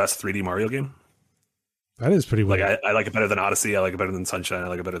think that's the best 3D Mario game. That is pretty weird. Like I like it better than Odyssey. I like it better than Sunshine. I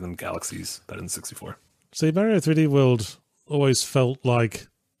like it better than Galaxies. Better than 64. See, Mario 3D World always felt like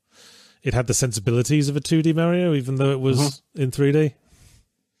it had the sensibilities of a 2D Mario, even though it was in 3D.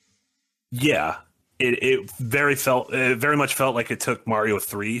 Yeah, it very much felt like it took Mario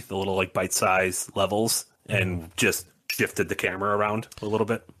 3, the little like bite-sized levels, and just shifted the camera around a little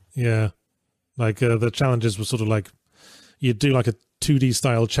bit. Yeah, like the challenges were sort of like you'd do like a 2D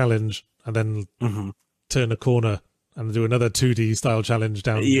style challenge and then turn a corner and do another 2D style challenge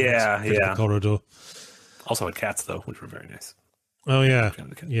down the corridor. Also had cats, though, which were very nice. Oh, yeah.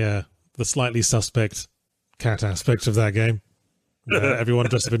 Yeah. The slightly suspect cat aspect of that game. Everyone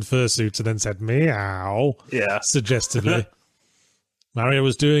dressed up in fursuits and then said, meow. Yeah. Suggestively. Mario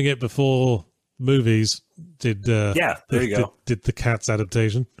was doing it before movies did. There you go. Did the Cats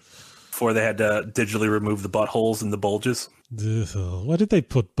adaptation. Before they had to digitally remove the buttholes and the bulges. Why did they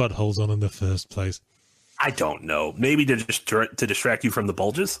put buttholes on in the first place? I don't know. Maybe to distract you from the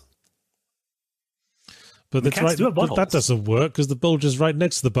bulges? But that's right. But that doesn't work because the bulge is right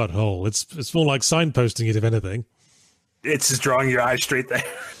next to the butthole. It's more like signposting it, if anything. It's just drawing your eyes straight there.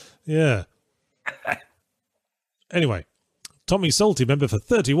 Yeah. Anyway, Tommy Salty, member for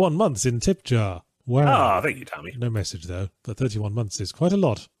 31 months in Tip Jar. Wow. Oh, thank you, Tommy. No message though, but 31 months is quite a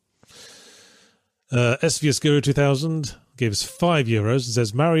lot. Svius Guru 2000 gives €5 and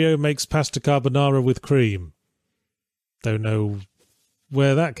says Mario makes pasta carbonara with cream. Don't know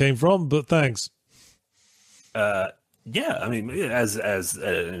where that came from, but thanks. Yeah, I mean, as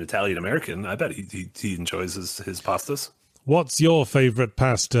an Italian American, I bet he enjoys his pastas. What's your favorite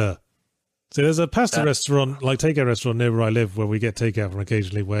pasta? So there's a pasta restaurant, like takeout restaurant near where I live, where we get takeout from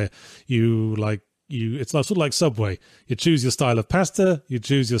occasionally, where it's sort of like Subway. You choose your style of pasta, you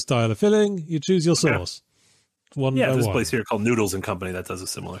choose your style of filling, you choose your sauce. There's a place here called Noodles and Company that does a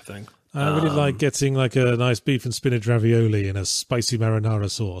similar thing. I really like getting like a nice beef and spinach ravioli in a spicy marinara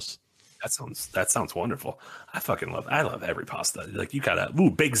sauce. That sounds wonderful. I love every pasta. Like you gotta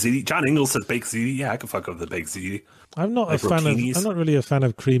baked ziti. John Ingalls says baked ziti. Yeah, I can fuck with the baked ziti. I'm not really a fan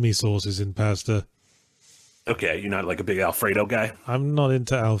of creamy sauces in pasta. Okay, you're not like a big Alfredo guy. I'm not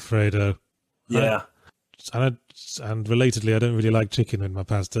into Alfredo. Yeah, and relatedly, I don't really like chicken in my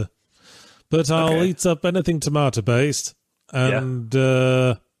pasta. But I'll eat up anything tomato based and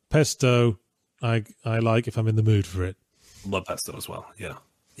pesto. I like if I'm in the mood for it. Love pesto as well. Yeah.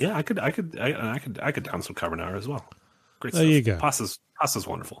 Yeah, I could down some carbonara as well. Great stuff. There you go. Pasta's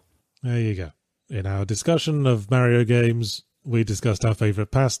wonderful. There you go. In our discussion of Mario games, we discussed our favorite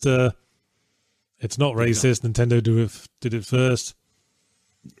pasta. It's not racist. Nintendo did it first.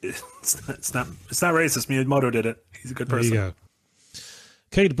 It's not racist. Miyamoto did it. He's a good person. There you go.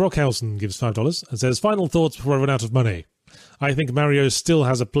 Cade Brockhausen gives $5 and says, final thoughts before I run out of money. I think Mario still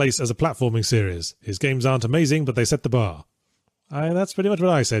has a place as a platforming series. His games aren't amazing, but they set the bar. That's pretty much what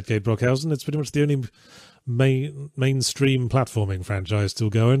I said, Cade Brockhausen. It's pretty much the only mainstream platforming franchise still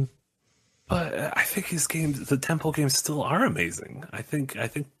going. But I think his games, the Temple games, still are amazing. I think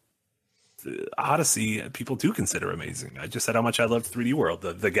Odyssey people do consider amazing. I just said how much I loved 3D World.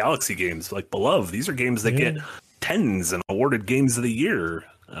 The Galaxy games, like Beloved, these are games that get tens and awarded games of the year.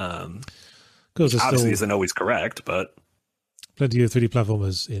 Odyssey isn't always correct, but plenty of 3D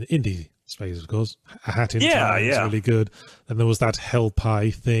platformers in indie space, of course. A Hat in Time is really good. And there was that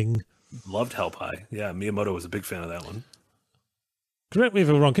Hellpie thing. Loved Hellpie. Yeah, Miyamoto was a big fan of that one. Correct me if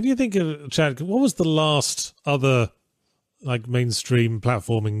I'm wrong. Can you think of, Chad, what was the last other like mainstream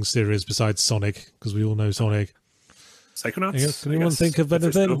platforming series besides Sonic? Because we all know Sonic. Psychonauts? Can anyone think of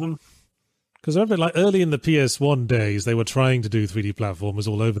anything? Because I remember like early in the PS1 days, they were trying to do 3D platformers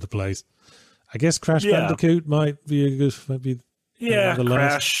all over the place. I guess Crash Bandicoot might be a good...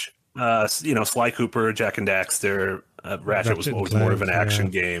 Crash, Sly Cooper, Jak and Daxter, Ratchet was always more of an action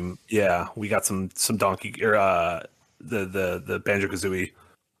game. Yeah, we got some Donkey... the Banjo-Kazooie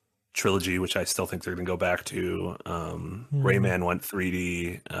trilogy, which I still think they're going to go back to. Rayman went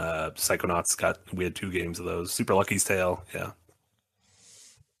 3D. Psychonauts we had 2 games of those. Super Lucky's Tale, yeah.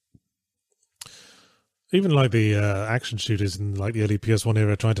 Even like the action shooters in like the early PS1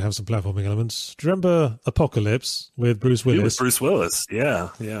 era trying to have some platforming elements. Do you remember Apocalypse with Bruce Willis? With Bruce Willis,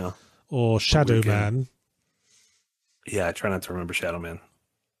 yeah. Or Shadow Man. Yeah, I try not to remember Shadow Man.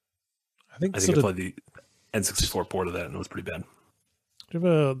 I think I played the N64 port of that, and it was pretty bad. Do you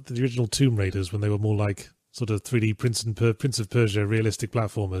remember the original Tomb Raiders when they were more like sort of 3D Prince of Persia realistic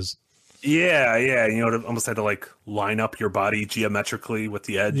platformers? Yeah. It almost had to like line up your body geometrically with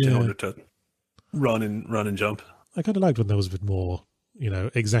the edge in order to run and jump. I kind of liked when there was a bit more,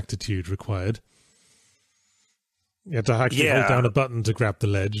 exactitude required. You had to actually hold down a button to grab the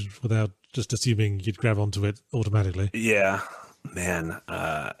ledge without just assuming you'd grab onto it automatically. Yeah, man.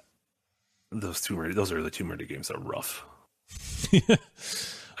 Those early Tomb Raider games are rough.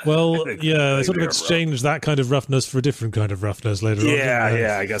 Well, they sort of exchanged that kind of roughness for a different kind of roughness later on.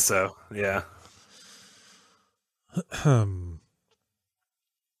 Yeah, I guess so. Yeah.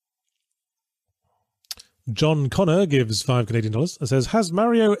 John Connor gives $5 Canadian and says, has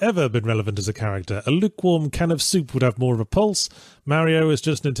Mario ever been relevant as a character? A lukewarm can of soup would have more of a pulse. Mario is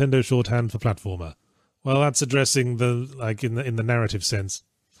just Nintendo shorthand for platformer. Well, that's addressing in the narrative sense,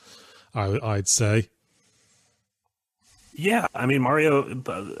 I'd say. Yeah, I mean, Mario,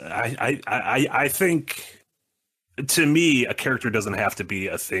 I think, to me, a character doesn't have to be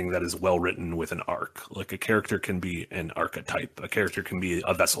a thing that is well written with an arc. Like, a character can be an archetype. A character can be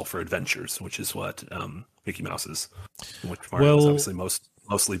a vessel for adventures, which is what Mickey Mouse is, which Mario is obviously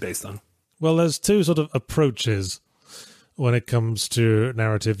mostly based on. Well, there's 2 sort of approaches when it comes to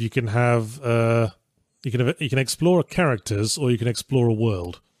narrative. You can have you can explore characters, or you can explore a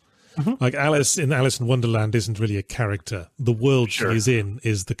world. Mm-hmm. Like Alice in Wonderland isn't really a character. The world she is in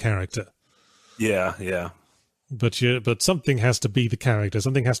is the character. Yeah. But something has to be the character.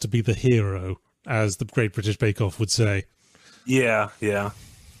 Something has to be the hero, as the Great British Bake Off would say. Yeah. Did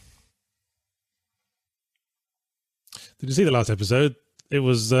you see the last episode? It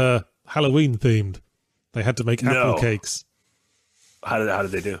was Halloween themed. They had to make apple cakes. How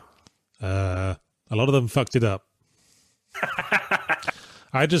did they do? A lot of them fucked it up.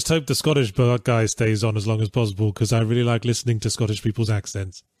 I just hope the Scottish guy stays on as long as possible, because I really like listening to Scottish people's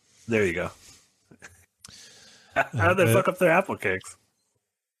accents. There you go. How did they fuck up their apple cakes?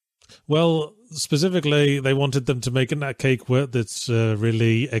 Well, specifically, they wanted them to make a cake that's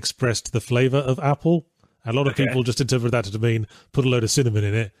really expressed the flavour of apple. A lot of people just interpret that to mean put a load of cinnamon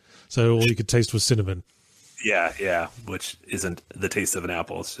in it, so all you could taste was cinnamon. Yeah, which isn't the taste of an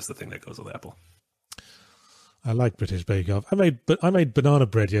apple. It's just the thing that goes with apple. I like British Bake Off. I made banana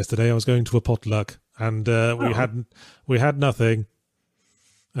bread yesterday. I was going to a potluck, and we had nothing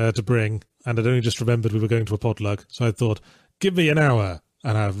to bring, and I'd only just remembered we were going to a potluck. So I thought, give me an hour,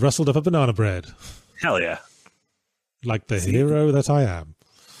 and I've rustled up a banana bread. Hell yeah! Like the hero that I am.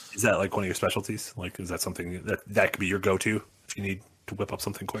 Is that like one of your specialties? Like, is that something that could be your go-to if you need to whip up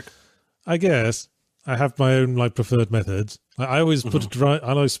something quick? I guess. I have my own preferred methods. I always I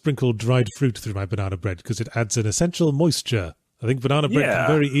always sprinkle dried fruit through my banana bread because it adds an essential moisture. I think banana bread can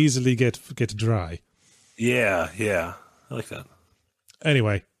very easily get dry. Yeah, I like that.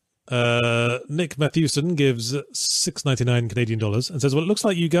 Anyway, Nick Mathewson gives $6.99 Canadian and says, "Well, it looks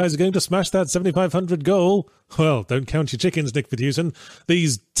like you guys are going to smash that 7,500 goal. Well, don't count your chickens, Nick Mathewson.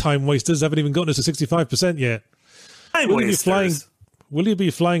 These time wasters haven't even gotten us to 65% yet. Will you be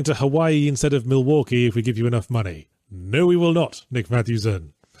flying to Hawaii instead of Milwaukee if we give you enough money?" No, we will not, Nick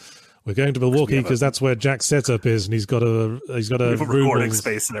Mathewson. We're going to Milwaukee because that's where Jack's setup is, and he's got a room recording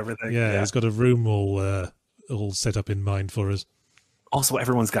space and everything. Yeah, he's got a room all set up in mind for us. Also,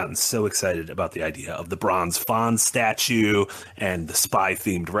 everyone's gotten so excited about the idea of the bronze Fawn statue and the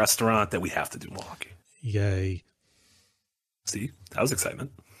spy-themed restaurant that we have to do Milwaukee. Yay. See, that was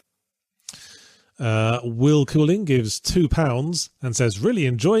excitement. Will Cooling gives £2 and says, really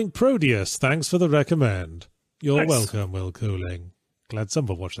enjoying Proteus. Thanks for the recommend. You're welcome, Will Cooling. Glad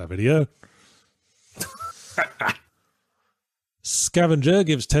someone watched that video. Scavenger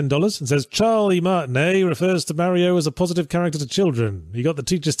gives $10 and says, Charlie Martinet refers to Mario as a positive character to children. He got the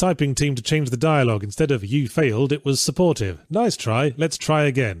teacher's typing team to change the dialogue. Instead of you failed, it was supportive. Nice try. Let's try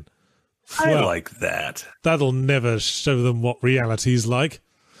again. I like that. That'll never show them what reality's like.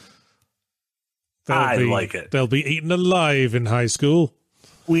 I like it. They'll be eaten alive in high school.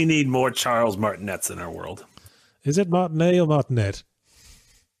 We need more Charles Martinets in our world. Is it Martinet or Martinet?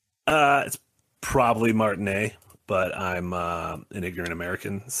 It's probably Martinet, but I'm an ignorant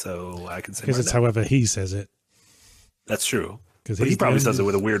American, so I can say because it's however he says it. That's true. But he probably says it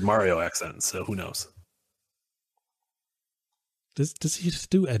with a weird Mario accent, so who knows? Does he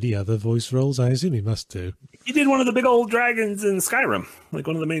do any other voice roles? I assume he must do. He did one of the big old dragons in Skyrim, like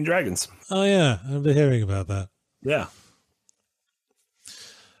one of the main dragons. Oh yeah, I remember hearing about that. Yeah.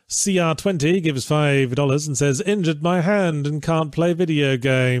 CR20 gives $5 and says, injured my hand and can't play video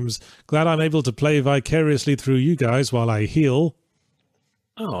games. Glad I'm able to play vicariously through you guys while I heal.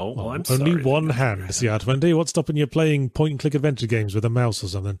 Oh, well, I'm sorry. Only one hand, CR20. What's stopping you playing point-and-click adventure games with a mouse or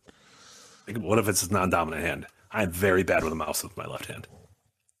something? What if it's a non-dominant hand? I'm very bad with a mouse with my left hand.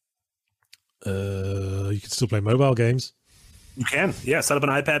 You can still play mobile games. You can. Yeah, set up an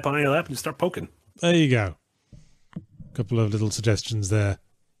iPad on your lap and you start poking. There you go. A couple of little suggestions there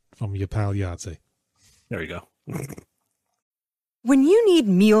from your pal Yahtzee. There you go. When you need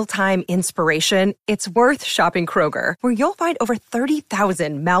mealtime inspiration, it's worth shopping Kroger, where you'll find over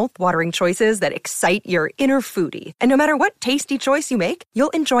 30,000 mouth-watering choices that excite your inner foodie. And no matter what tasty choice you make,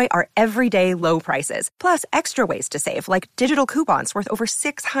 you'll enjoy our everyday low prices, plus extra ways to save, like digital coupons worth over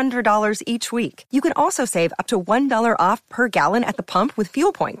 $600 each week. You can also save up to $1 off per gallon at the pump with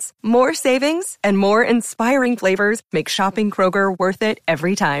fuel points. More savings and more inspiring flavors make shopping Kroger worth it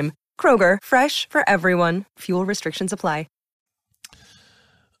every time. Kroger, fresh for everyone. Fuel restrictions apply.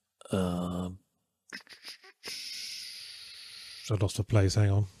 I lost a place.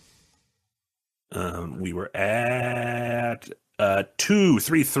 Hang on. We were at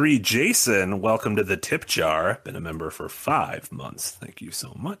 233. Jason, welcome to the tip jar. Been a member for 5 months. Thank you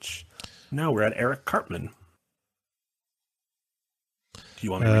so much. Now we're at Eric Cartman. Do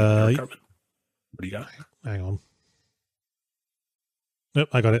you want me to read Eric Cartman? What do you got? Hang on. Nope,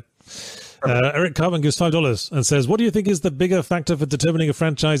 I got it. Eric Cartman gives $5 and says, what do you think is the bigger factor for determining a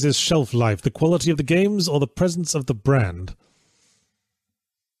franchise's shelf life? The quality of the games or the presence of the brand?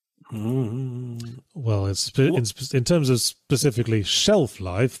 Well, in terms of specifically shelf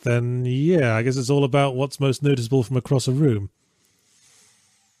life, then yeah, I guess it's all about what's most noticeable from across a room.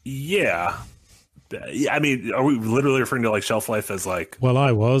 Yeah. I mean, are we literally referring to like shelf life as like... Well,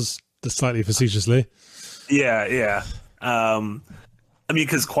 I was, slightly facetiously. Yeah. I mean,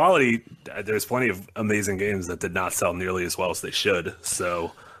 because quality, there's plenty of amazing games that did not sell nearly as well as they should.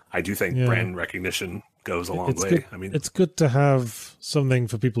 So I do think brand recognition goes a long way. Good. I mean, it's good to have something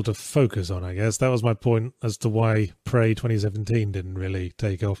for people to focus on, I guess. That was my point as to why Prey 2017 didn't really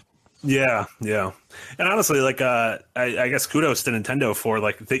take off. Yeah. And honestly, like, I guess kudos to Nintendo for,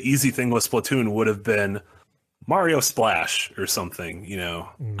 like, the easy thing with Splatoon would have been Mario Splash or something, you know.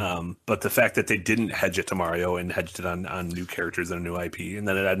 But the fact that they didn't hedge it to Mario and hedged it on new characters and a new IP, and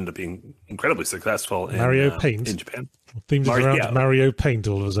then it ended up being incredibly successful Mario Paint in Japan. Themes around Mario Paint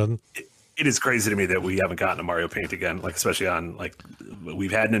all of a sudden. It is crazy to me that we haven't gotten a Mario Paint again, like especially on like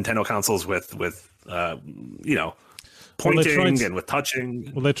we've had Nintendo consoles with you know, pointing and with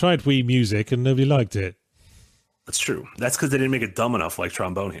touching. Well, they tried Wii Music and nobody liked it. That's true. That's because they didn't make it dumb enough, like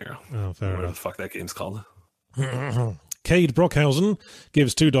Trombone Hero. Oh, fair enough. Whatever the fuck that game's called. Cade Brockhausen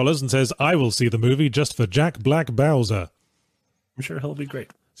gives $2 and says, I will see the movie just for Jack Black Bowser. I'm sure he'll be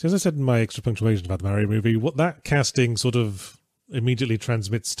great. So as I said in my extra punctuation about the Mario movie, what that casting sort of immediately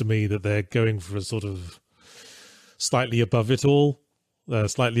transmits to me that they're going for a sort of slightly above it all,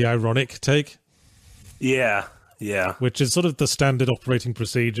 slightly ironic take. Yeah. Which is sort of the standard operating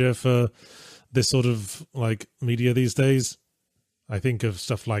procedure for this sort of like media these days. I think of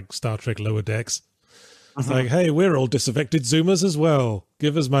stuff like Star Trek Lower Decks. It's like, hey, we're all disaffected Zoomers as well.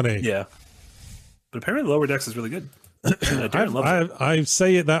 Give us money. Yeah. But apparently Lower Decks is really good. I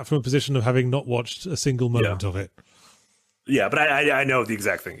say that from a position of having not watched a single moment of it. Yeah, but I know the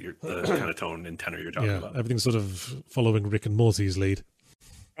exact thing, the kind of tone and tenor you're talking about. Everything's sort of following Rick and Morty's lead.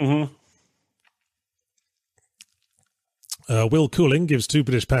 Mm-hmm. Will Cooling gives £2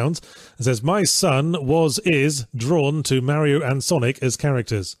 and says, my son is drawn to Mario and Sonic as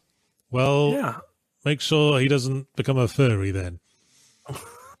characters. Well, make sure he doesn't become a furry then.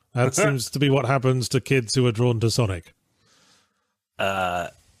 That seems to be what happens to kids who are drawn to Sonic.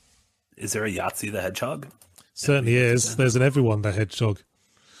 Is there a Yahtzee the Hedgehog? Certainly is. There's an Everyone the Hedgehog.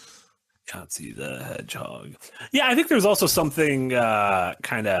 Yahtzee the Hedgehog. Yeah, I think there's also something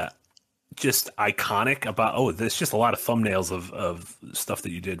kind of just iconic about, there's just a lot of thumbnails of stuff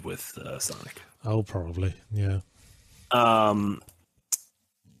that you did with Sonic. Oh, probably, yeah.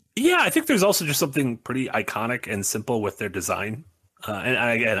 Yeah, I think there's also just something pretty iconic and simple with their design. And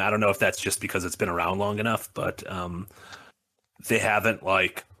again, I don't know if that's just because it's been around long enough, but they haven't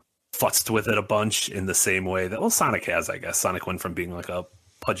like futzed with it a bunch in the same way that Sonic has, I guess. Sonic went from being like a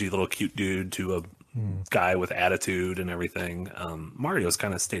pudgy little cute dude to a guy with attitude and everything. Mario's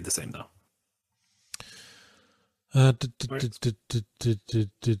kind of stayed the same though. Cade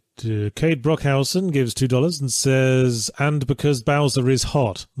Brockhausen gives $2 and says, and because Bowser is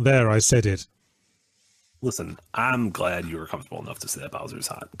hot. There, I said it. Listen, I'm glad you were comfortable enough to say that Bowser's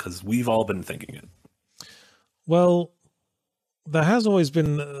hot, because we've all been thinking it. Well, there has always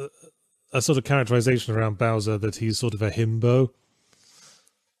been a sort of characterization around Bowser that he's sort of a himbo.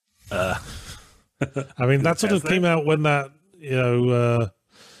 I mean, that sort of came out when that,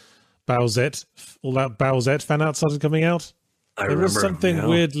 Bowsette, all that Bowsette fan art started coming out. There was something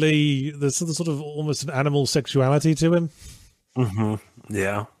weirdly, there's sort of almost an animal sexuality to him. Mm-hmm.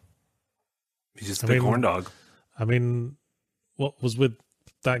 Yeah. He's just a big horn dog. I mean, what was with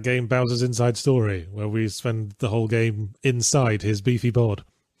that game Bowser's Inside Story, where we spend the whole game inside his beefy bod?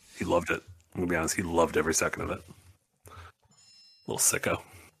 He loved it. I'm going to be honest, he loved every second of it. Little sicko.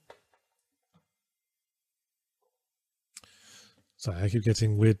 Sorry, I keep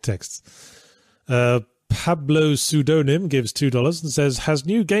getting weird texts. Pablo Pseudonym gives $2 and says, has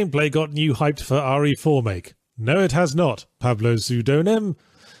new gameplay got you hyped for RE4 make? No, it has not, Pablo Pseudonym.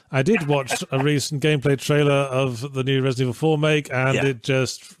 I did watch a recent gameplay trailer of the new Resident Evil 4 make, and it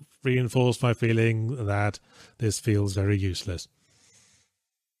just reinforced my feeling that this feels very useless.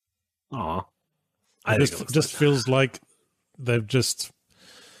 Aw. It just feels like they're just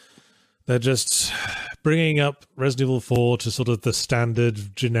bringing up Resident Evil 4 to sort of the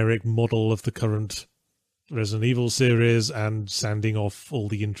standard generic model of the current Resident Evil series and sanding off all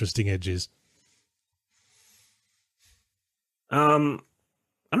the interesting edges.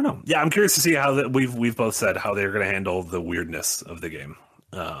 I don't know. Yeah, I'm curious to see how we've both said how they're going to handle the weirdness of the game.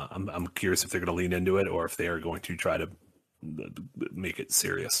 I'm curious if they're going to lean into it or if they are going to try to make it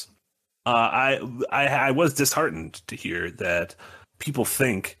serious. I was disheartened to hear that people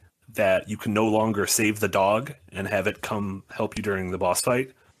think that you can no longer save the dog and have it come help you during the boss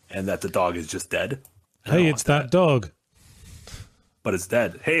fight, and that the dog is just dead. Hey, it's that dog. But it's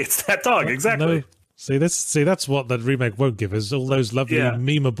dead. Hey, it's that dog. Exactly. No. See, that's what that remake won't give us. All those lovely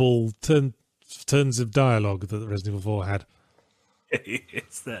memeable turns of dialogue that Resident Evil 4 had.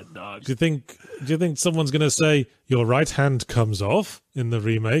 It's that dog. Do you think someone's going to say your right hand comes off in the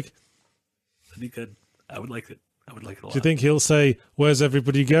remake? That'd be good. I would like it. I would like it a lot. Do you think he'll say, where's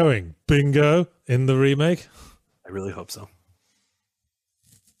everybody going? Bingo in the remake? I really hope so.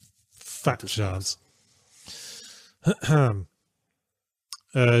 Fat chance.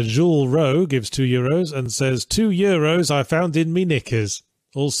 Jules Rowe gives €2 and says, €2 I found in me knickers.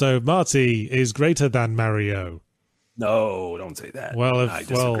 Also, Marty is greater than Mario. No, don't say that. Well,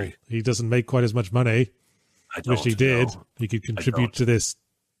 he doesn't make quite as much money. I don't, wish he did. He could contribute to this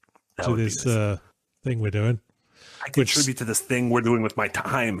thing we're doing. I contribute to this thing we're doing with my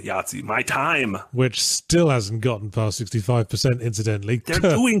time, Yahtzee. My time. Which still hasn't gotten past 65%, incidentally. They're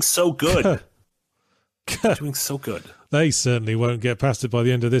doing so good. They're doing so good. They certainly won't get past it by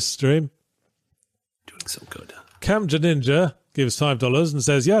the end of this stream. Doing so good. Camja Ninja gives $5 and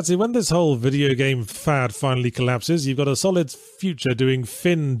says, Yahtzee, when this whole video game fad finally collapses, you've got a solid future doing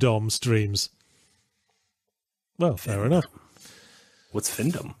Findom streams. Well, fair enough. What's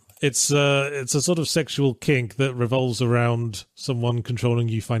Findom? It's a sort of sexual kink that revolves around someone controlling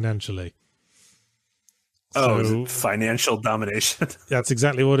you financially. So, financial domination. That's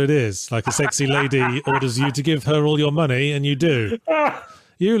exactly what it is. Like a sexy lady orders you to give her all your money, and you do.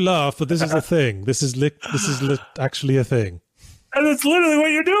 You laugh, but this is a thing. This is actually a thing. And it's literally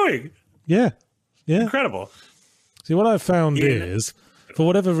what you're doing. Yeah. Incredible. See, what I've found is, for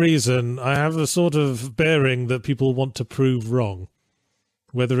whatever reason, I have a sort of bearing that people want to prove wrong.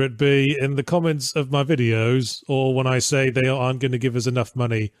 whether it be in the comments of my videos or when I say they aren't going to give us enough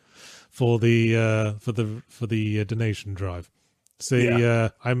money for the donation drive. See,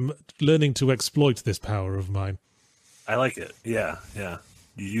 I'm learning to exploit this power of mine. I like it. Yeah. You're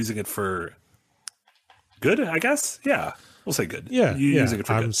using it for good, I guess. Yeah, we'll say good. Yeah, using it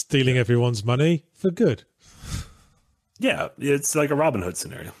for I'm good. stealing everyone's money for good. Yeah, it's like a Robin Hood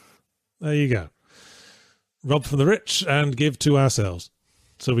scenario. There you go. Rob from the rich and give to ourselves,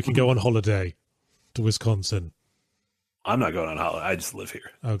 so we can go on holiday to Wisconsin. I'm not going on holiday. I just live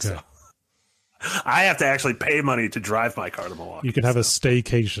here. Okay. So. I have to actually pay money to drive my car to Milwaukee. You can have a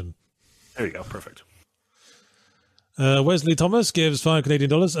staycation. There you go. Perfect. Wesley Thomas gives $5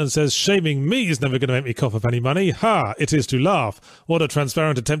 Canadian and says, shaming me is never going to make me cough up any money. Ha! It is to laugh. What a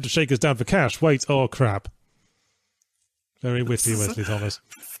transparent attempt to shake us down for cash. Wait, oh crap. Very witty, Wesley Thomas.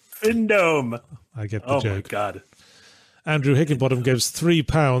 Findome. I get the joke. Oh my God. Andrew Higginbottom gives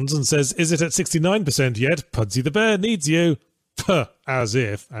 £3 and says, is it at 69% yet? Pudsey the Bear needs you. Puh, as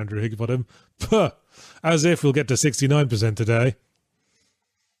if, Andrew Higginbottom. Puh, as if we'll get to 69% today.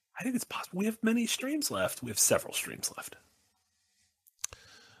 I think it's possible. We have many streams left. We have several streams left.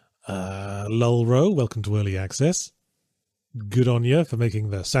 Lulro, welcome to Early Access. Good on you for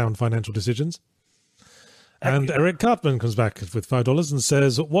making the sound financial decisions. And Eric Cartman comes back with $5 and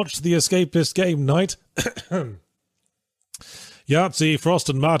says, watch the Escapist game night. Yahtzee, Frost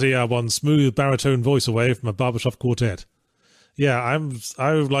and Marty are one smooth baritone voice away from a barbershop quartet. Yeah,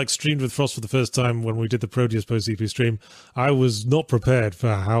 I streamed with Frost for the first time when we did the Proteus post CP stream. I was not prepared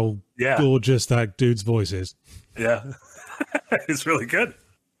for how gorgeous that dude's voice is. Yeah. It's really good.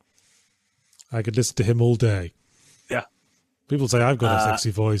 I could listen to him all day. Yeah. People say I've got a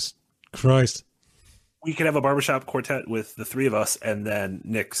sexy voice. Christ. We could have a barbershop quartet with the three of us and then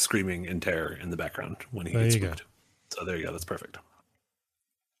Nick screaming in terror in the background when he gets spooked. So there you go. That's perfect.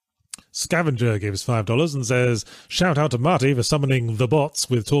 Scavenger gives $5 and says, shout out to Marty for summoning the bots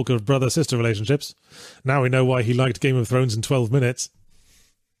with talk of brother-sister relationships. Now we know why he liked Game of Thrones in 12 minutes.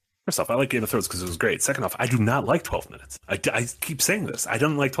 First off, I like Game of Thrones because it was great. Second off, I do not like 12 minutes. I keep saying this. I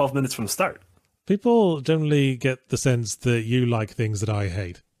don't like 12 minutes from the start. People generally get the sense that you like things that I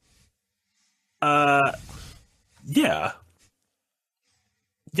hate. Yeah.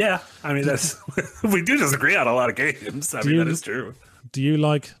 Yeah, I mean, that's we do disagree on a lot of games. I mean, that is true. Do you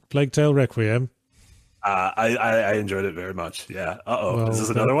like Plague Tale Requiem? I enjoyed it very much. Yeah. Well, is this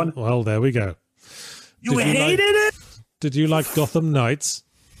another one? Well, there we go. You hated it? Did you like Gotham Knights?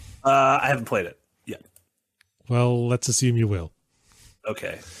 I haven't played it yet. Well, let's assume you will.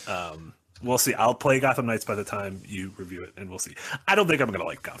 Okay. We'll see. I'll play Gotham Knights by the time you review it, and we'll see. I don't think I'm going to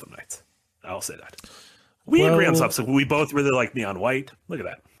like Gotham Knights. I'll say that. We agree on stuff, so we both really like Neon White. Look at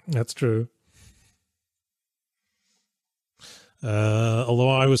that. That's true. Although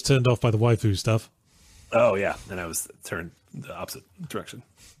I was turned off by the waifu stuff. Oh, yeah. And I was turned the opposite direction.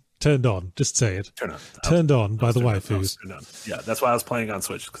 Turned on. Just say it. Turned on by the waifus. Yeah, that's why I was playing on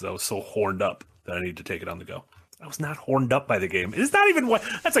Switch, because I was so horned up that I needed to take it on the go. I was not horned up by the game. It's not even...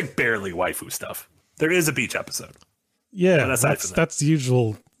 That's like barely waifu stuff. There is a beach episode. Yeah, that's the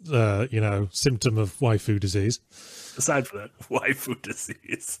usual... symptom of waifu disease. Aside from that, waifu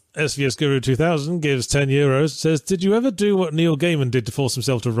disease. SVS Guru 2000 gives €10, says, did you ever do what Neil Gaiman did to force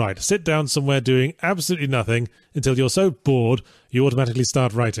himself to write? Sit down somewhere doing absolutely nothing until you're so bored you automatically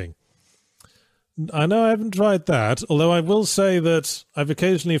start writing. I know I haven't tried that, although I will say that I've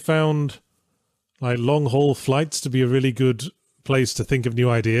occasionally found like long-haul flights to be a really good place to think of new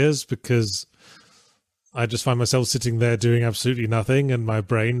ideas, because I just find myself sitting there doing absolutely nothing, and my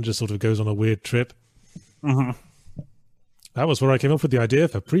brain just sort of goes on a weird trip. Mm-hmm. That was where I came up with the idea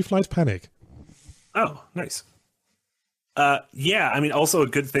for Pre-Flight Panic. Oh, nice. Yeah, I mean, also a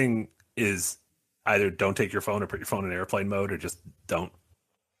good thing is either don't take your phone or put your phone in airplane mode, or just don't.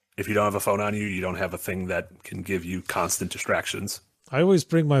 If you don't have a phone on you, you don't have a thing that can give you constant distractions. I always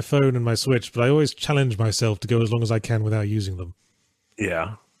bring my phone and my Switch, but I always challenge myself to go as long as I can without using them.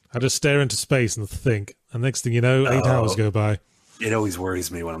 Yeah. I just stare into space and think, and next thing you know, 8 hours go by. It always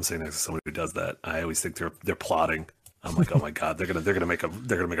worries me when I'm sitting next to somebody who does that. I always think they're plotting. I'm like, oh my god, they're gonna make a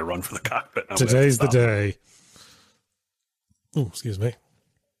run for the cockpit. Today's the day. Oh, excuse me.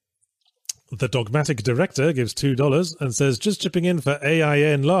 The Dogmatic Director gives $2 and says, just chipping in for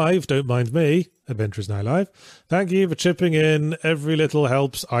AIN Live, don't mind me. Adventure is now live. Thank you for chipping in. Every little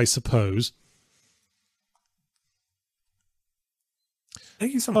helps, I suppose.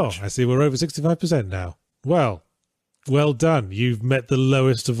 Thank you so much. Oh, I see we're over 65% now. Well done. You've met the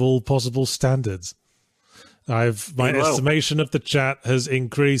lowest of all possible standards. My estimation of the chat has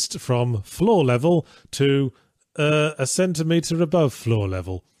increased from floor level to a centimetre above floor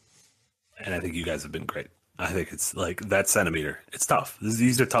level. And I think you guys have been great. I think it's like that centimeter. It's tough.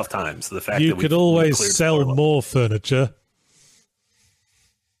 These are tough times. The fact You that could we've always cleared sell more furniture.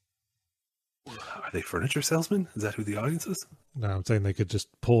 Are they furniture salesmen? Is that who the audience is? No, I'm saying they could just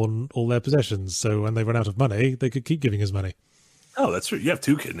pawn all their possessions, so when they run out of money, they could keep giving us money. Oh, that's true. You have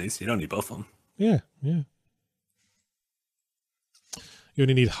 2 kidneys. You don't need both of them. Yeah. You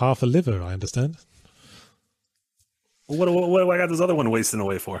only need half a liver, I understand. What do I got this other one wasting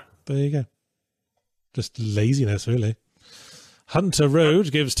away for? There you go. Just laziness, really. Hunter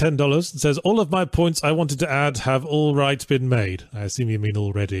Road gives $10 and says, all of my points I wanted to add have all right been made. I assume you mean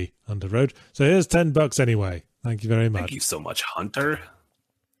already, Hunter Road. So here's $10 anyway. Thank you very much. Thank you so much, Hunter.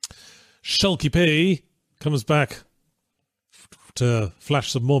 Shulky P comes back to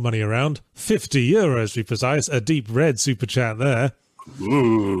flash some more money around. €50 to be precise. A deep red super chat there.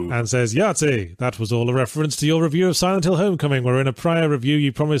 Ooh. And says, Yahtzee, that was all a reference to your review of Silent Hill Homecoming, where in a prior review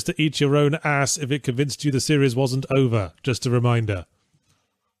you promised to eat your own ass if it convinced you the series wasn't over. Just a reminder.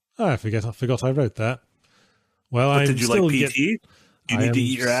 I forgot I wrote that. Well, Did you still like PT? Do you need to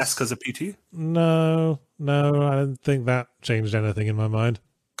eat your ass because of PT? No, I don't think that changed anything in my mind.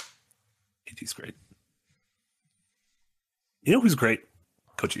 PT's great. You know who's great?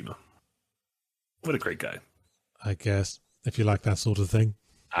 Kojima. What a great guy. I guess, if you like that sort of thing.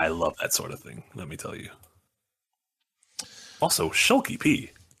 I love that sort of thing, let me tell you. Also, Shulky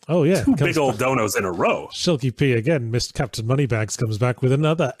P. Oh, yeah. 2 big old donos in a row. Shulky P again, Mr. Captain Moneybags comes back with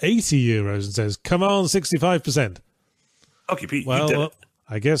another €80 and says, come on, 65%. Shulky P, well, you did it.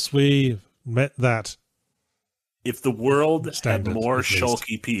 I guess we met that. If the world Standard, had more at least.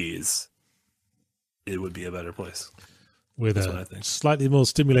 Shulky Ps, it would be a better place. With That's what I a think. slightly more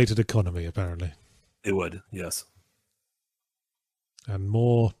stimulated economy, apparently. It would, yes. And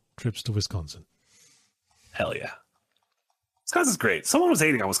more trips to Wisconsin. Hell yeah. Wisconsin's great. Someone was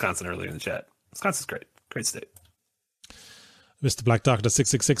hating on Wisconsin earlier in the chat. Wisconsin's great. Great state. Mr. Black Doctor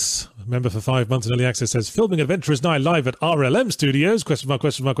 666, member for 5 months in early access, says, filming Adventure is now live at RLM Studios? Question mark,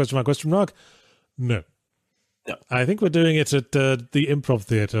 question mark, question mark, question mark. No. I think we're doing it at the Improv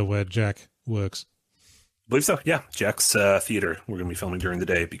Theatre where Jack works. I believe so. Yeah. Jack's theater. We're going to be filming during the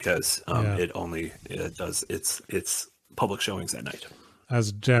day because it only does its public showings at night.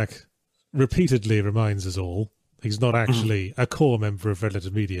 As Jack repeatedly reminds us all, he's not actually a core member of Red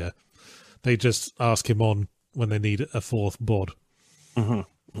Letter Media. They just ask him on when they need a 4th bod.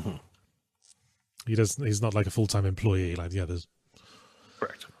 He's not like a full-time employee like the others.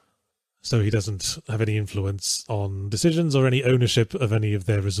 Correct. So he doesn't have any influence on decisions or any ownership of any of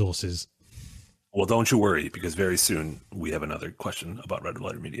their resources. Well, don't you worry, because very soon we have another question about Red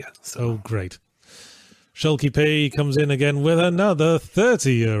Letter Media. So. Oh, great. Shulky P comes in again with another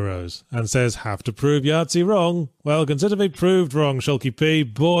 €30 and says, have to prove Yahtzee wrong. Well, consider me proved wrong, Shulky P.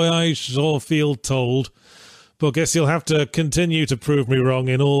 Boy, I sure feel told. But guess you'll have to continue to prove me wrong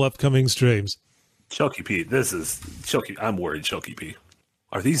in all upcoming streams. Shulky P, I'm worried, Shulky P.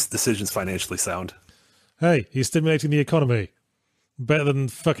 Are these decisions financially sound? Hey, he's stimulating the economy. Better than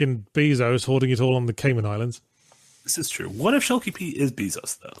fucking Bezos hoarding it all on the Cayman Islands. This is true. What if Shulky P is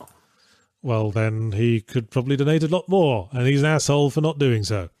Bezos, though? Well, then he could probably donate a lot more, and he's an asshole for not doing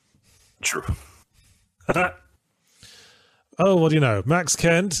so. True. Oh, what do you know? Max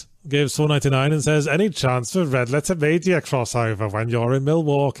Kent gives $4.99 and says, any chance for Red Letter Media crossover when you're in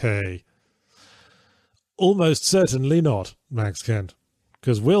Milwaukee? Almost certainly not, Max Kent,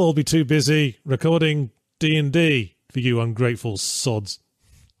 because we'll all be too busy recording D&D for you ungrateful sods.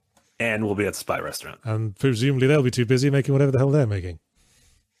 And we'll be at the Spy Restaurant. And presumably they'll be too busy making whatever the hell they're making.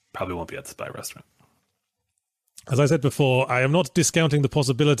 Probably won't be at the Spy Restaurant. As I said before, I am not discounting the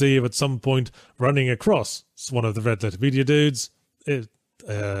possibility of at some point running across one of the Red Letter Media dudes,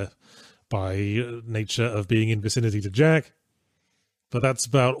 by nature of being in vicinity to Jack, but that's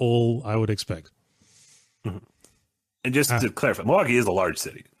about all I would expect. Mm-hmm. And just to clarify, Milwaukee is a large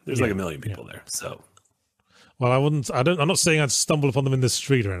city. There's like 1 million people there, so... Well, I'm not saying I'd stumble upon them in the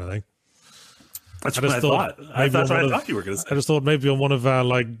street or anything. That's what I thought. That's what I thought you were going to say. I just thought maybe on one of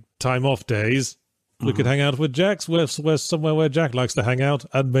our time off days we could hang out with Jack's, where somewhere where Jack likes to hang out,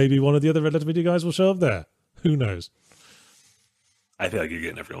 and maybe one of the other Red Letter Media guys will show up there. Who knows? I feel like you're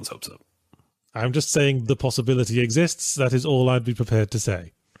getting everyone's hopes up. I'm just saying the possibility exists. That is all I'd be prepared to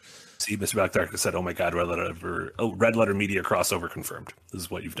say. See, Mr. Black Dark said, "Oh my God, Red Letter Media crossover confirmed." This is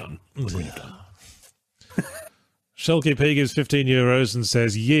what you've done. Look what you've done. Shulky P gives €15 and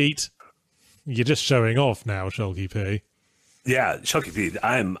says, yeet. You're just showing off now, Shulky P. Yeah, Shulky P,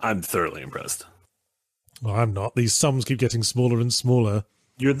 I'm thoroughly impressed. Well, I'm not. These sums keep getting smaller and smaller.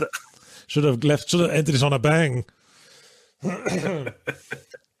 You're the Should have ended it on a bang.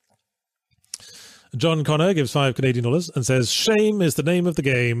 John Connor gives $5 Canadian and says, shame is the name of the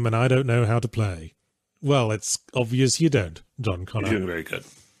game, and I don't know how to play. Well, it's obvious you don't, John Connor. You're doing very good.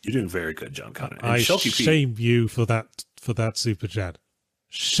 You're doing very good, John Connor. And I Shulky shame you for that super chat.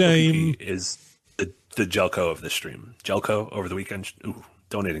 Shame is the Jelko of the stream. Jelko over the weekend,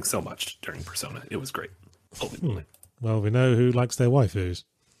 donating so much during Persona. It was great. Holy moly. Well, we know who likes their waifus.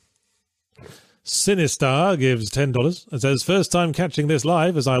 Sinistar gives $10 and says, first time catching this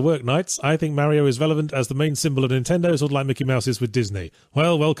live as I work nights. I think Mario is relevant as the main symbol of Nintendo, sort of like Mickey Mouse is with Disney.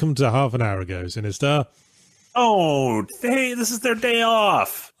 Well, welcome to half an hour ago, Sinistar. Oh, hey, this is their day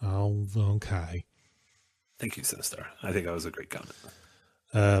off. Oh, okay. Thank you, Sinistar. I think that was a great comment.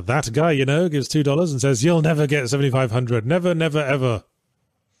 That guy, gives $2 and says, you'll never get 7,500. Never, never, ever.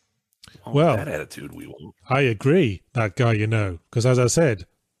 Oh, well, that attitude we won't. I agree, that guy, because as I said,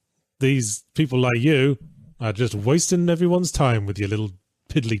 these people like you are just wasting everyone's time with your little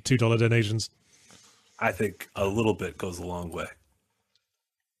piddly $2 donations. I think a little bit goes a long way.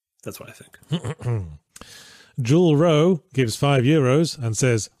 That's what I think. Jewel Rowe gives €5 and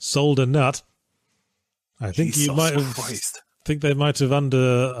says, sold a nut. I think Jesus you might have... Christ. think they might have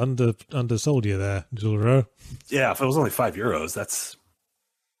undersold you there, Jewel Rowe. Yeah, if it was only €5, that's...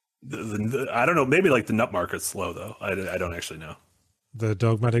 I don't know. Maybe like the nut market's slow, though. I don't actually know. The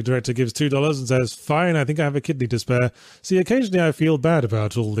dogmatic director gives $2 and says, fine, I think I have a kidney to spare. See, occasionally I feel bad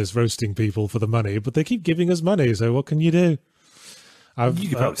about all this roasting people for the money, but they keep giving us money, so what can you do? You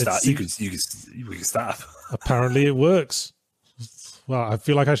can probably stop. We can stop. Apparently it works. Well, I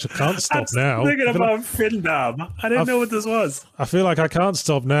feel like can't stop now. Thinking about Findom. I didn't know what this was. I feel like I can't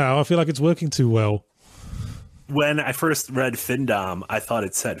stop now. I feel like it's working too well. When I first read Findom, I thought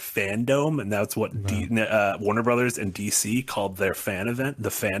it said Fandom, and that's what Warner Brothers and DC called their fan event, the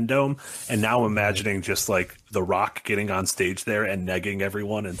Fandom. And now I'm imagining just like The Rock getting on stage there and negging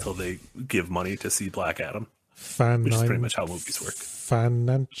everyone until they give money to see Black Adam, which is pretty much how movies work.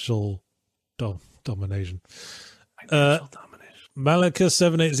 Financial domination. Financial domination.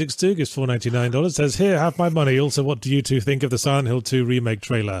 Malika7862 gives $4.99, says, here, have my money. Also, what do you two think of the Silent Hill 2 remake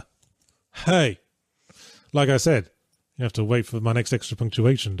trailer? Hey. Like I said, you have to wait for my next extra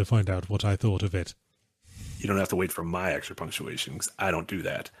punctuation to find out what I thought of it. You don't have to wait for my extra punctuation because I don't do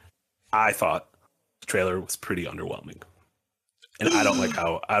that. I thought the trailer was pretty underwhelming, and I don't like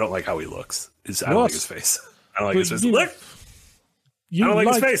how he looks. I don't like his face. I don't like his face. Look, I don't like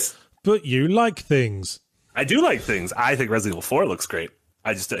his face. But you like things. I do like things. I think Resident Evil 4 looks great.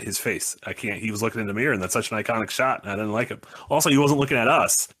 I just his face. I can't. He was looking in the mirror, and that's such an iconic shot. And I didn't like him. Also, he wasn't looking at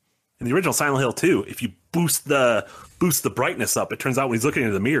us. In the original Silent Hill 2, if you boost the brightness up, it turns out when he's looking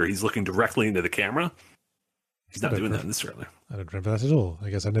into the mirror, he's looking directly into the camera. He's not doing that in this trailer. I don't remember that at all. I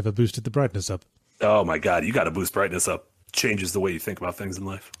guess I never boosted the brightness up. Oh my God, you got to boost brightness up. Changes the way you think about things in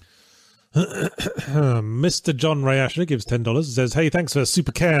life. Mr. John Ray Asher gives $10 and says, hey, thanks for a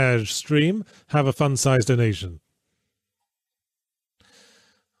super cash stream. Have a fun-sized donation.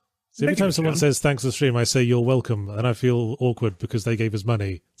 See, every time someone says thanks for the stream, I say you're welcome, and I feel awkward because they gave us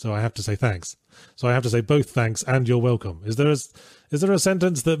money, so I have to say thanks. So I have to say both thanks and you're welcome. Is there a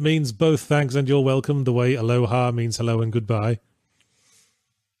sentence that means both thanks and you're welcome the way aloha means hello and goodbye?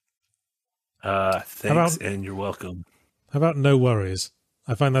 Thanks and you're welcome. How about no worries?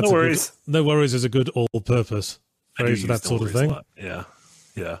 I find that's no worries is a good all-purpose phrase for that sort of thing. Yeah.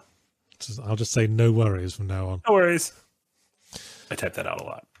 I'll just say no worries from now on. No worries. I type that out a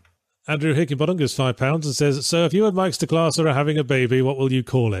lot. Andrew Hickenbottom gives £5 and says, so if you and Mike Stacklasa are having a baby, what will you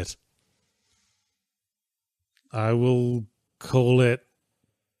call it? I will call it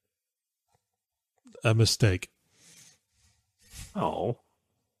a mistake. Oh.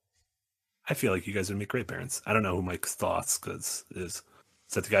 I feel like you guys would make great parents. I don't know who Mike's thoughts is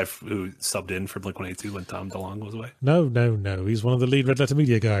that the guy who subbed in for Blink-182 when Tom DeLonge was away? No. He's one of the lead Red Letter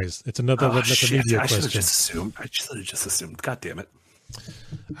Media guys. It's another Red Letter Media question. I should have just assumed. God damn it.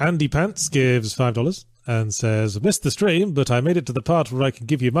 Andy Pants gives $5 and says, missed the stream, but I made it to the part where I can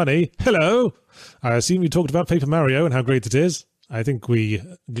give you money. Hello! I assume you talked about Paper Mario and how great it is. I think we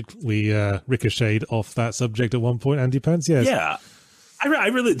ricocheted off that subject at one point, Andy Pants, yes. Yeah. I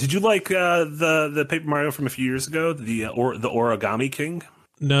really... Did you like the Paper Mario from a few years ago? The Origami King?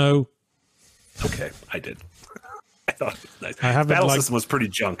 No. Okay, I did. I thought it was nice. Battle System was pretty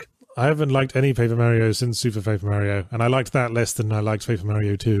junk. I haven't liked any Paper Mario since Super Paper Mario, and I liked that less than I liked Paper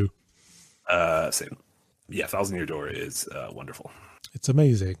Mario 2. Same. Yeah, Thousand Year Door is wonderful. It's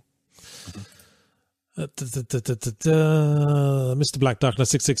amazing. Mr. Black Darkness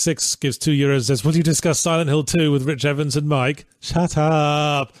 666 gives €2 and says, will you discuss Silent Hill 2 with Rich Evans and Mike? Shut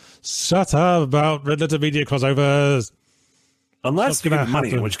up. Shut up about Red Letter Media crossovers. Unless you gonna give money,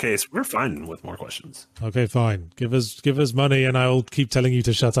 in happen. which case we're fine with more questions. Okay, fine. Give us money, and I'll keep telling you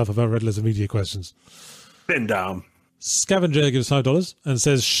to shut up about Red Letter Media questions. Been down. Scavenger gives $5 and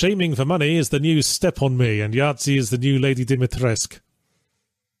says, shaming for money is the new step on me, and Yahtzee is the new Lady Dimitrescu.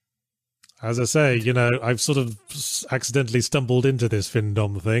 As I say, you know, I've sort of accidentally stumbled into this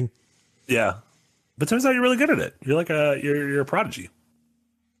Findom thing. Yeah, but turns out you're really good at it. You're like you're a prodigy.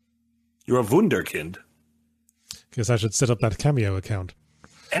 You're a wunderkind. Guess I should set up that Cameo account.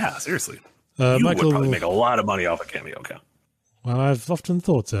 Yeah, seriously. You Michael, would probably make a lot of money off a Cameo account. well, I've often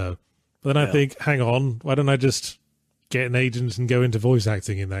thought so. But then I think, hang on, why don't I just get an agent and go into voice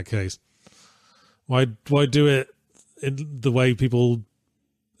acting in that case? Why do it in the way people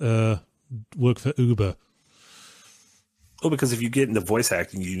work for Uber? Well, because if you get into voice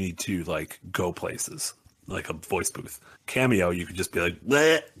acting, you need to like go places, like a voice booth. Cameo, you could just be like,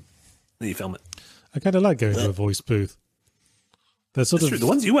 bleh, then you film it. I kind of like going to a voice booth. They're sort That's of true. The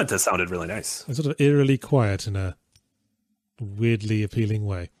ones you went to sounded really nice. they're sort of eerily quiet in a weirdly appealing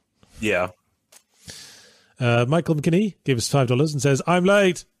way. Yeah. Michael McKinney gives $5 and says, I'm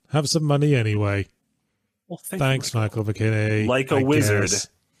late. Have some money anyway. Well, Thanks, Michael McKinney. Like a I wizard, guess.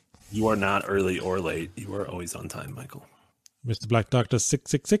 you are not early or late. You are always on time, Michael. Mr. Black Doctor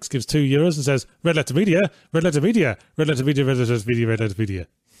 666 gives €2 and says, Red Letter Media, Red Letter Media, Red Letter Media, Red Letter Media, Red Letter Media.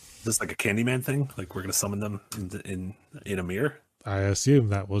 Is this like a Candyman thing? Like we're going to summon them in a mirror? I assume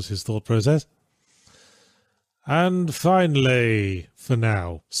that was his thought process. And finally, for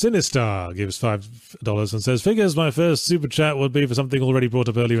now, Sinistar gives $5 and says, figures my first super chat would be for something already brought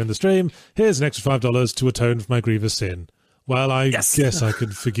up earlier in the stream. Here's an extra $5 to atone for my grievous sin. Well, I guess I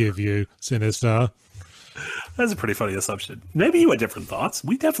could forgive you, Sinistar. That's a pretty funny assumption. Maybe you had different thoughts.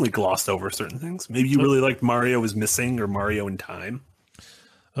 We definitely glossed over certain things. Maybe you really liked Mario is Missing or Mario in Time.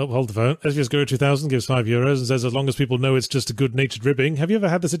 Oh, hold the phone. SVS 2000 gives €5 and says, as long as people know it's just a good-natured ribbing, have you ever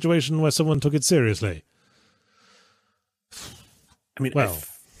had the situation where someone took it seriously? I mean, Well, I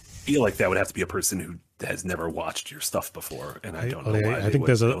feel like that would have to be a person who has never watched your stuff before, and I don't know why. I think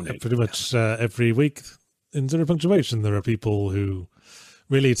there's pretty much every week in Zero Punctuation there are people who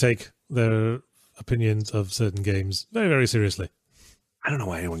really take their opinions of certain games very, very seriously. I don't know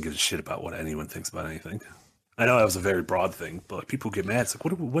why anyone gives a shit about what anyone thinks about anything. I know that was a very broad thing, but like, people get mad. It's like,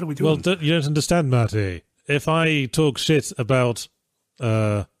 what are we doing? Well, you don't understand, Marty. If I talk shit about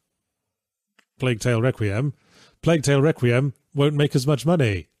Plague Tale Requiem won't make as much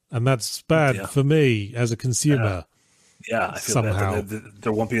money, and that's bad for me as a consumer. Yeah, I feel somehow that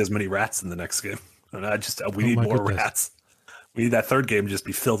there won't be as many rats in the next game. And we need more rats. We need that third game to just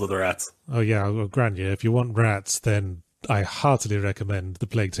be filled with rats. Oh yeah, I'll grant you. If you want rats, then I heartily recommend the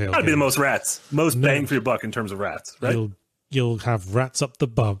Plague Tale. That'd be the most rats, bang for your buck in terms of rats, right? You'll have rats up the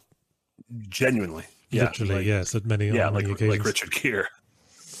bum. Genuinely, literally, yes. At many occasions, like Richard Gere.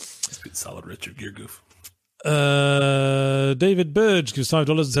 It's been solid Richard Gere goof. David Burge gives $5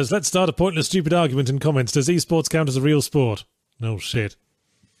 and says, let's start a pointless, stupid argument in comments. Does esports count as a real sport? No shit.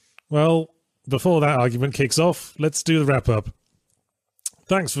 Well, before that argument kicks off, let's do the wrap-up.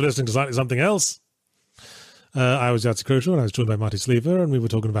 Thanks for listening to Slightly Something Else. I was Yahtzee Croshaw, and I was joined by Marty Sleever, and we were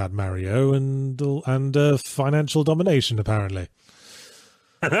talking about Mario and financial domination, apparently.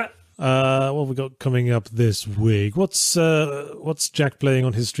 What have we got coming up this week? What's Jack playing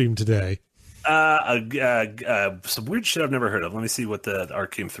on his stream today? Some weird shit I've never heard of. Let me see what the art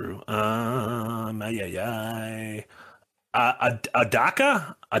came through. Adaka,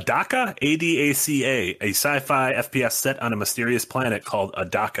 Adaca, a sci-fi FPS set on a mysterious planet called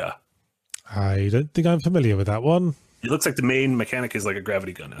Adaka. I don't think I'm familiar with that one. It looks like the main mechanic is like a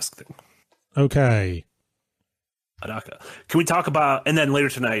gravity gun-esque thing. Okay. Adaka. Can we talk about? And then later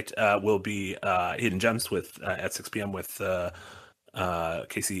tonight will be Hidden Gems with at 6 p.m. with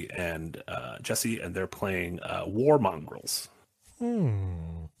Casey and Jesse, and they're playing War Mongrels.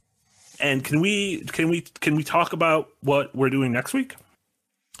 And can we talk about what we're doing next week?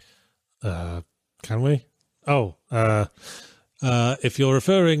 Can we? Oh, if you're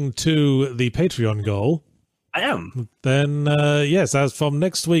referring to the Patreon goal, I am. Then yes, as from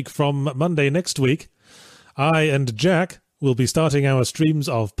next week, from Monday next week, I and Jack will be starting our streams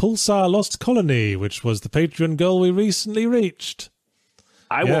of Pulsar Lost Colony, which was the Patreon goal we recently reached.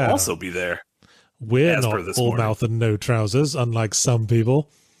 I will also be there. We're not all mouth and no trousers, unlike some people.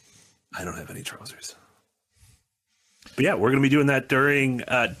 I don't have any trousers. But yeah, we're going to be doing that during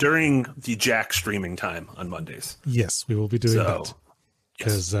the Jack streaming time on Mondays. Yes, we will be doing that.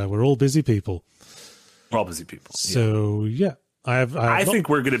 Because we're all busy people. We're all busy people. So, yeah. I think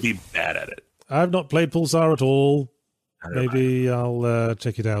we're going to be bad at it. I've not played Pulsar at all. maybe I'll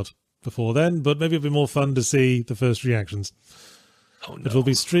check it out before then, but maybe it'll be more fun to see the first reactions. Oh, no. But we'll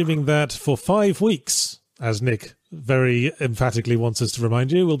be streaming that for 5 weeks, as Nick very emphatically wants us to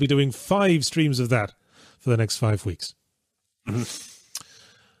remind you. We'll be doing 5 streams of that for the next 5 weeks. Mm-hmm.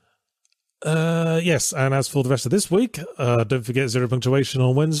 Yes, and as for the rest of this week, don't forget Zero Punctuation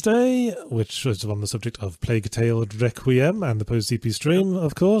on Wednesday, which was on the subject of Plague Tale Requiem and the post-CP stream,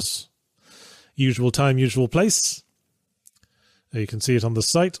 of course. Usual time, usual place. You can see it on the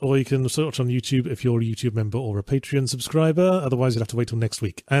site, or you can search on YouTube if you're a YouTube member or a Patreon subscriber. Otherwise, you'll have to wait till next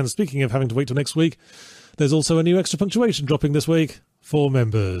week. And speaking of having to wait till next week, there's also a new Extra Punctuation dropping this week for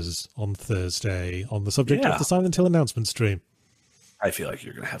members on Thursday on the subject of the Silent Hill announcement stream. I feel like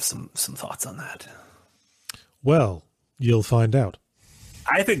you're going to have some thoughts on that. Well, you'll find out.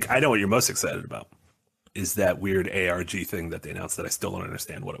 I think I know what you're most excited about is that weird ARG thing that they announced that I still don't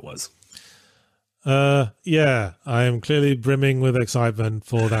understand what it was. Yeah, I am clearly brimming with excitement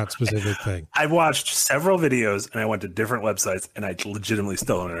for that specific thing. I watched several videos and I went to different websites and I legitimately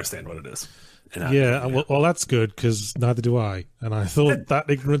still don't understand what it is. Well, that's good because neither do I. And I thought that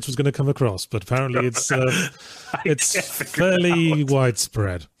ignorance was going to come across, but apparently it's fairly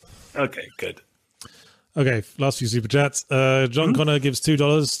widespread. Okay, good. Okay, last few super chats. John Connor gives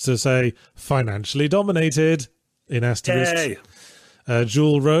 $2 to say financially dominated in asterisk. Yay.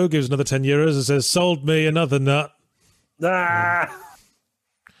 Jewel Rowe gives another €10 and says sold me another nut.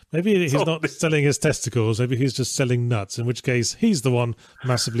 Maybe he's not selling his testicles. Maybe he's just selling nuts, in which case he's the one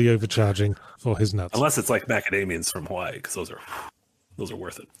massively overcharging for his nuts. Unless it's like macadamians from Hawaii, because those are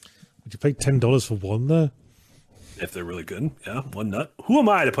worth it. Would you pay $10 for one, though? If they're really good, yeah, one nut. Who am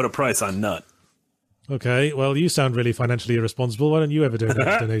I to put a price on nut? Okay, well, you sound really financially irresponsible. Why don't you ever do a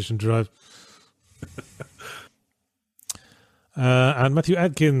donation drive? And Matthew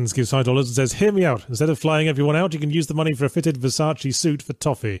Adkins gives $5 and says, hear me out. Instead of flying everyone out, you can use the money for a fitted Versace suit for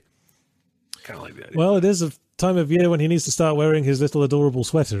Toffee. Kind of like that. Well, it is a time of year when he needs to start wearing his little adorable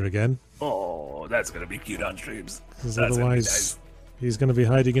sweater again. Oh, that's going to be cute on streams. Because otherwise, he's going to be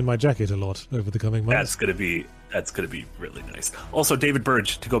hiding in my jacket a lot over the coming months. That's going to be really nice. Also, David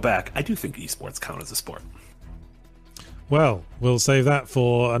Burge, to go back, I do think esports count as a sport. Well, we'll save that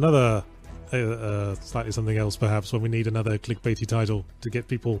for another... slightly something else, perhaps, when we need another clickbaity title to get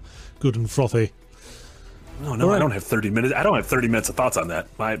people good and frothy. No, right. I don't have 30 minutes. I don't have 30 minutes of thoughts on that.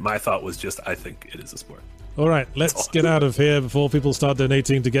 My thought was just, I think it is a sport. All right, let's get out of here before people start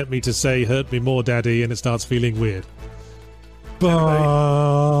donating to get me to say, hurt me more, daddy, and it starts feeling weird.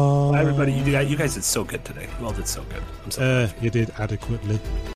 Bye. Everybody, you guys did so good today. You all did so good. I'm so you did adequately.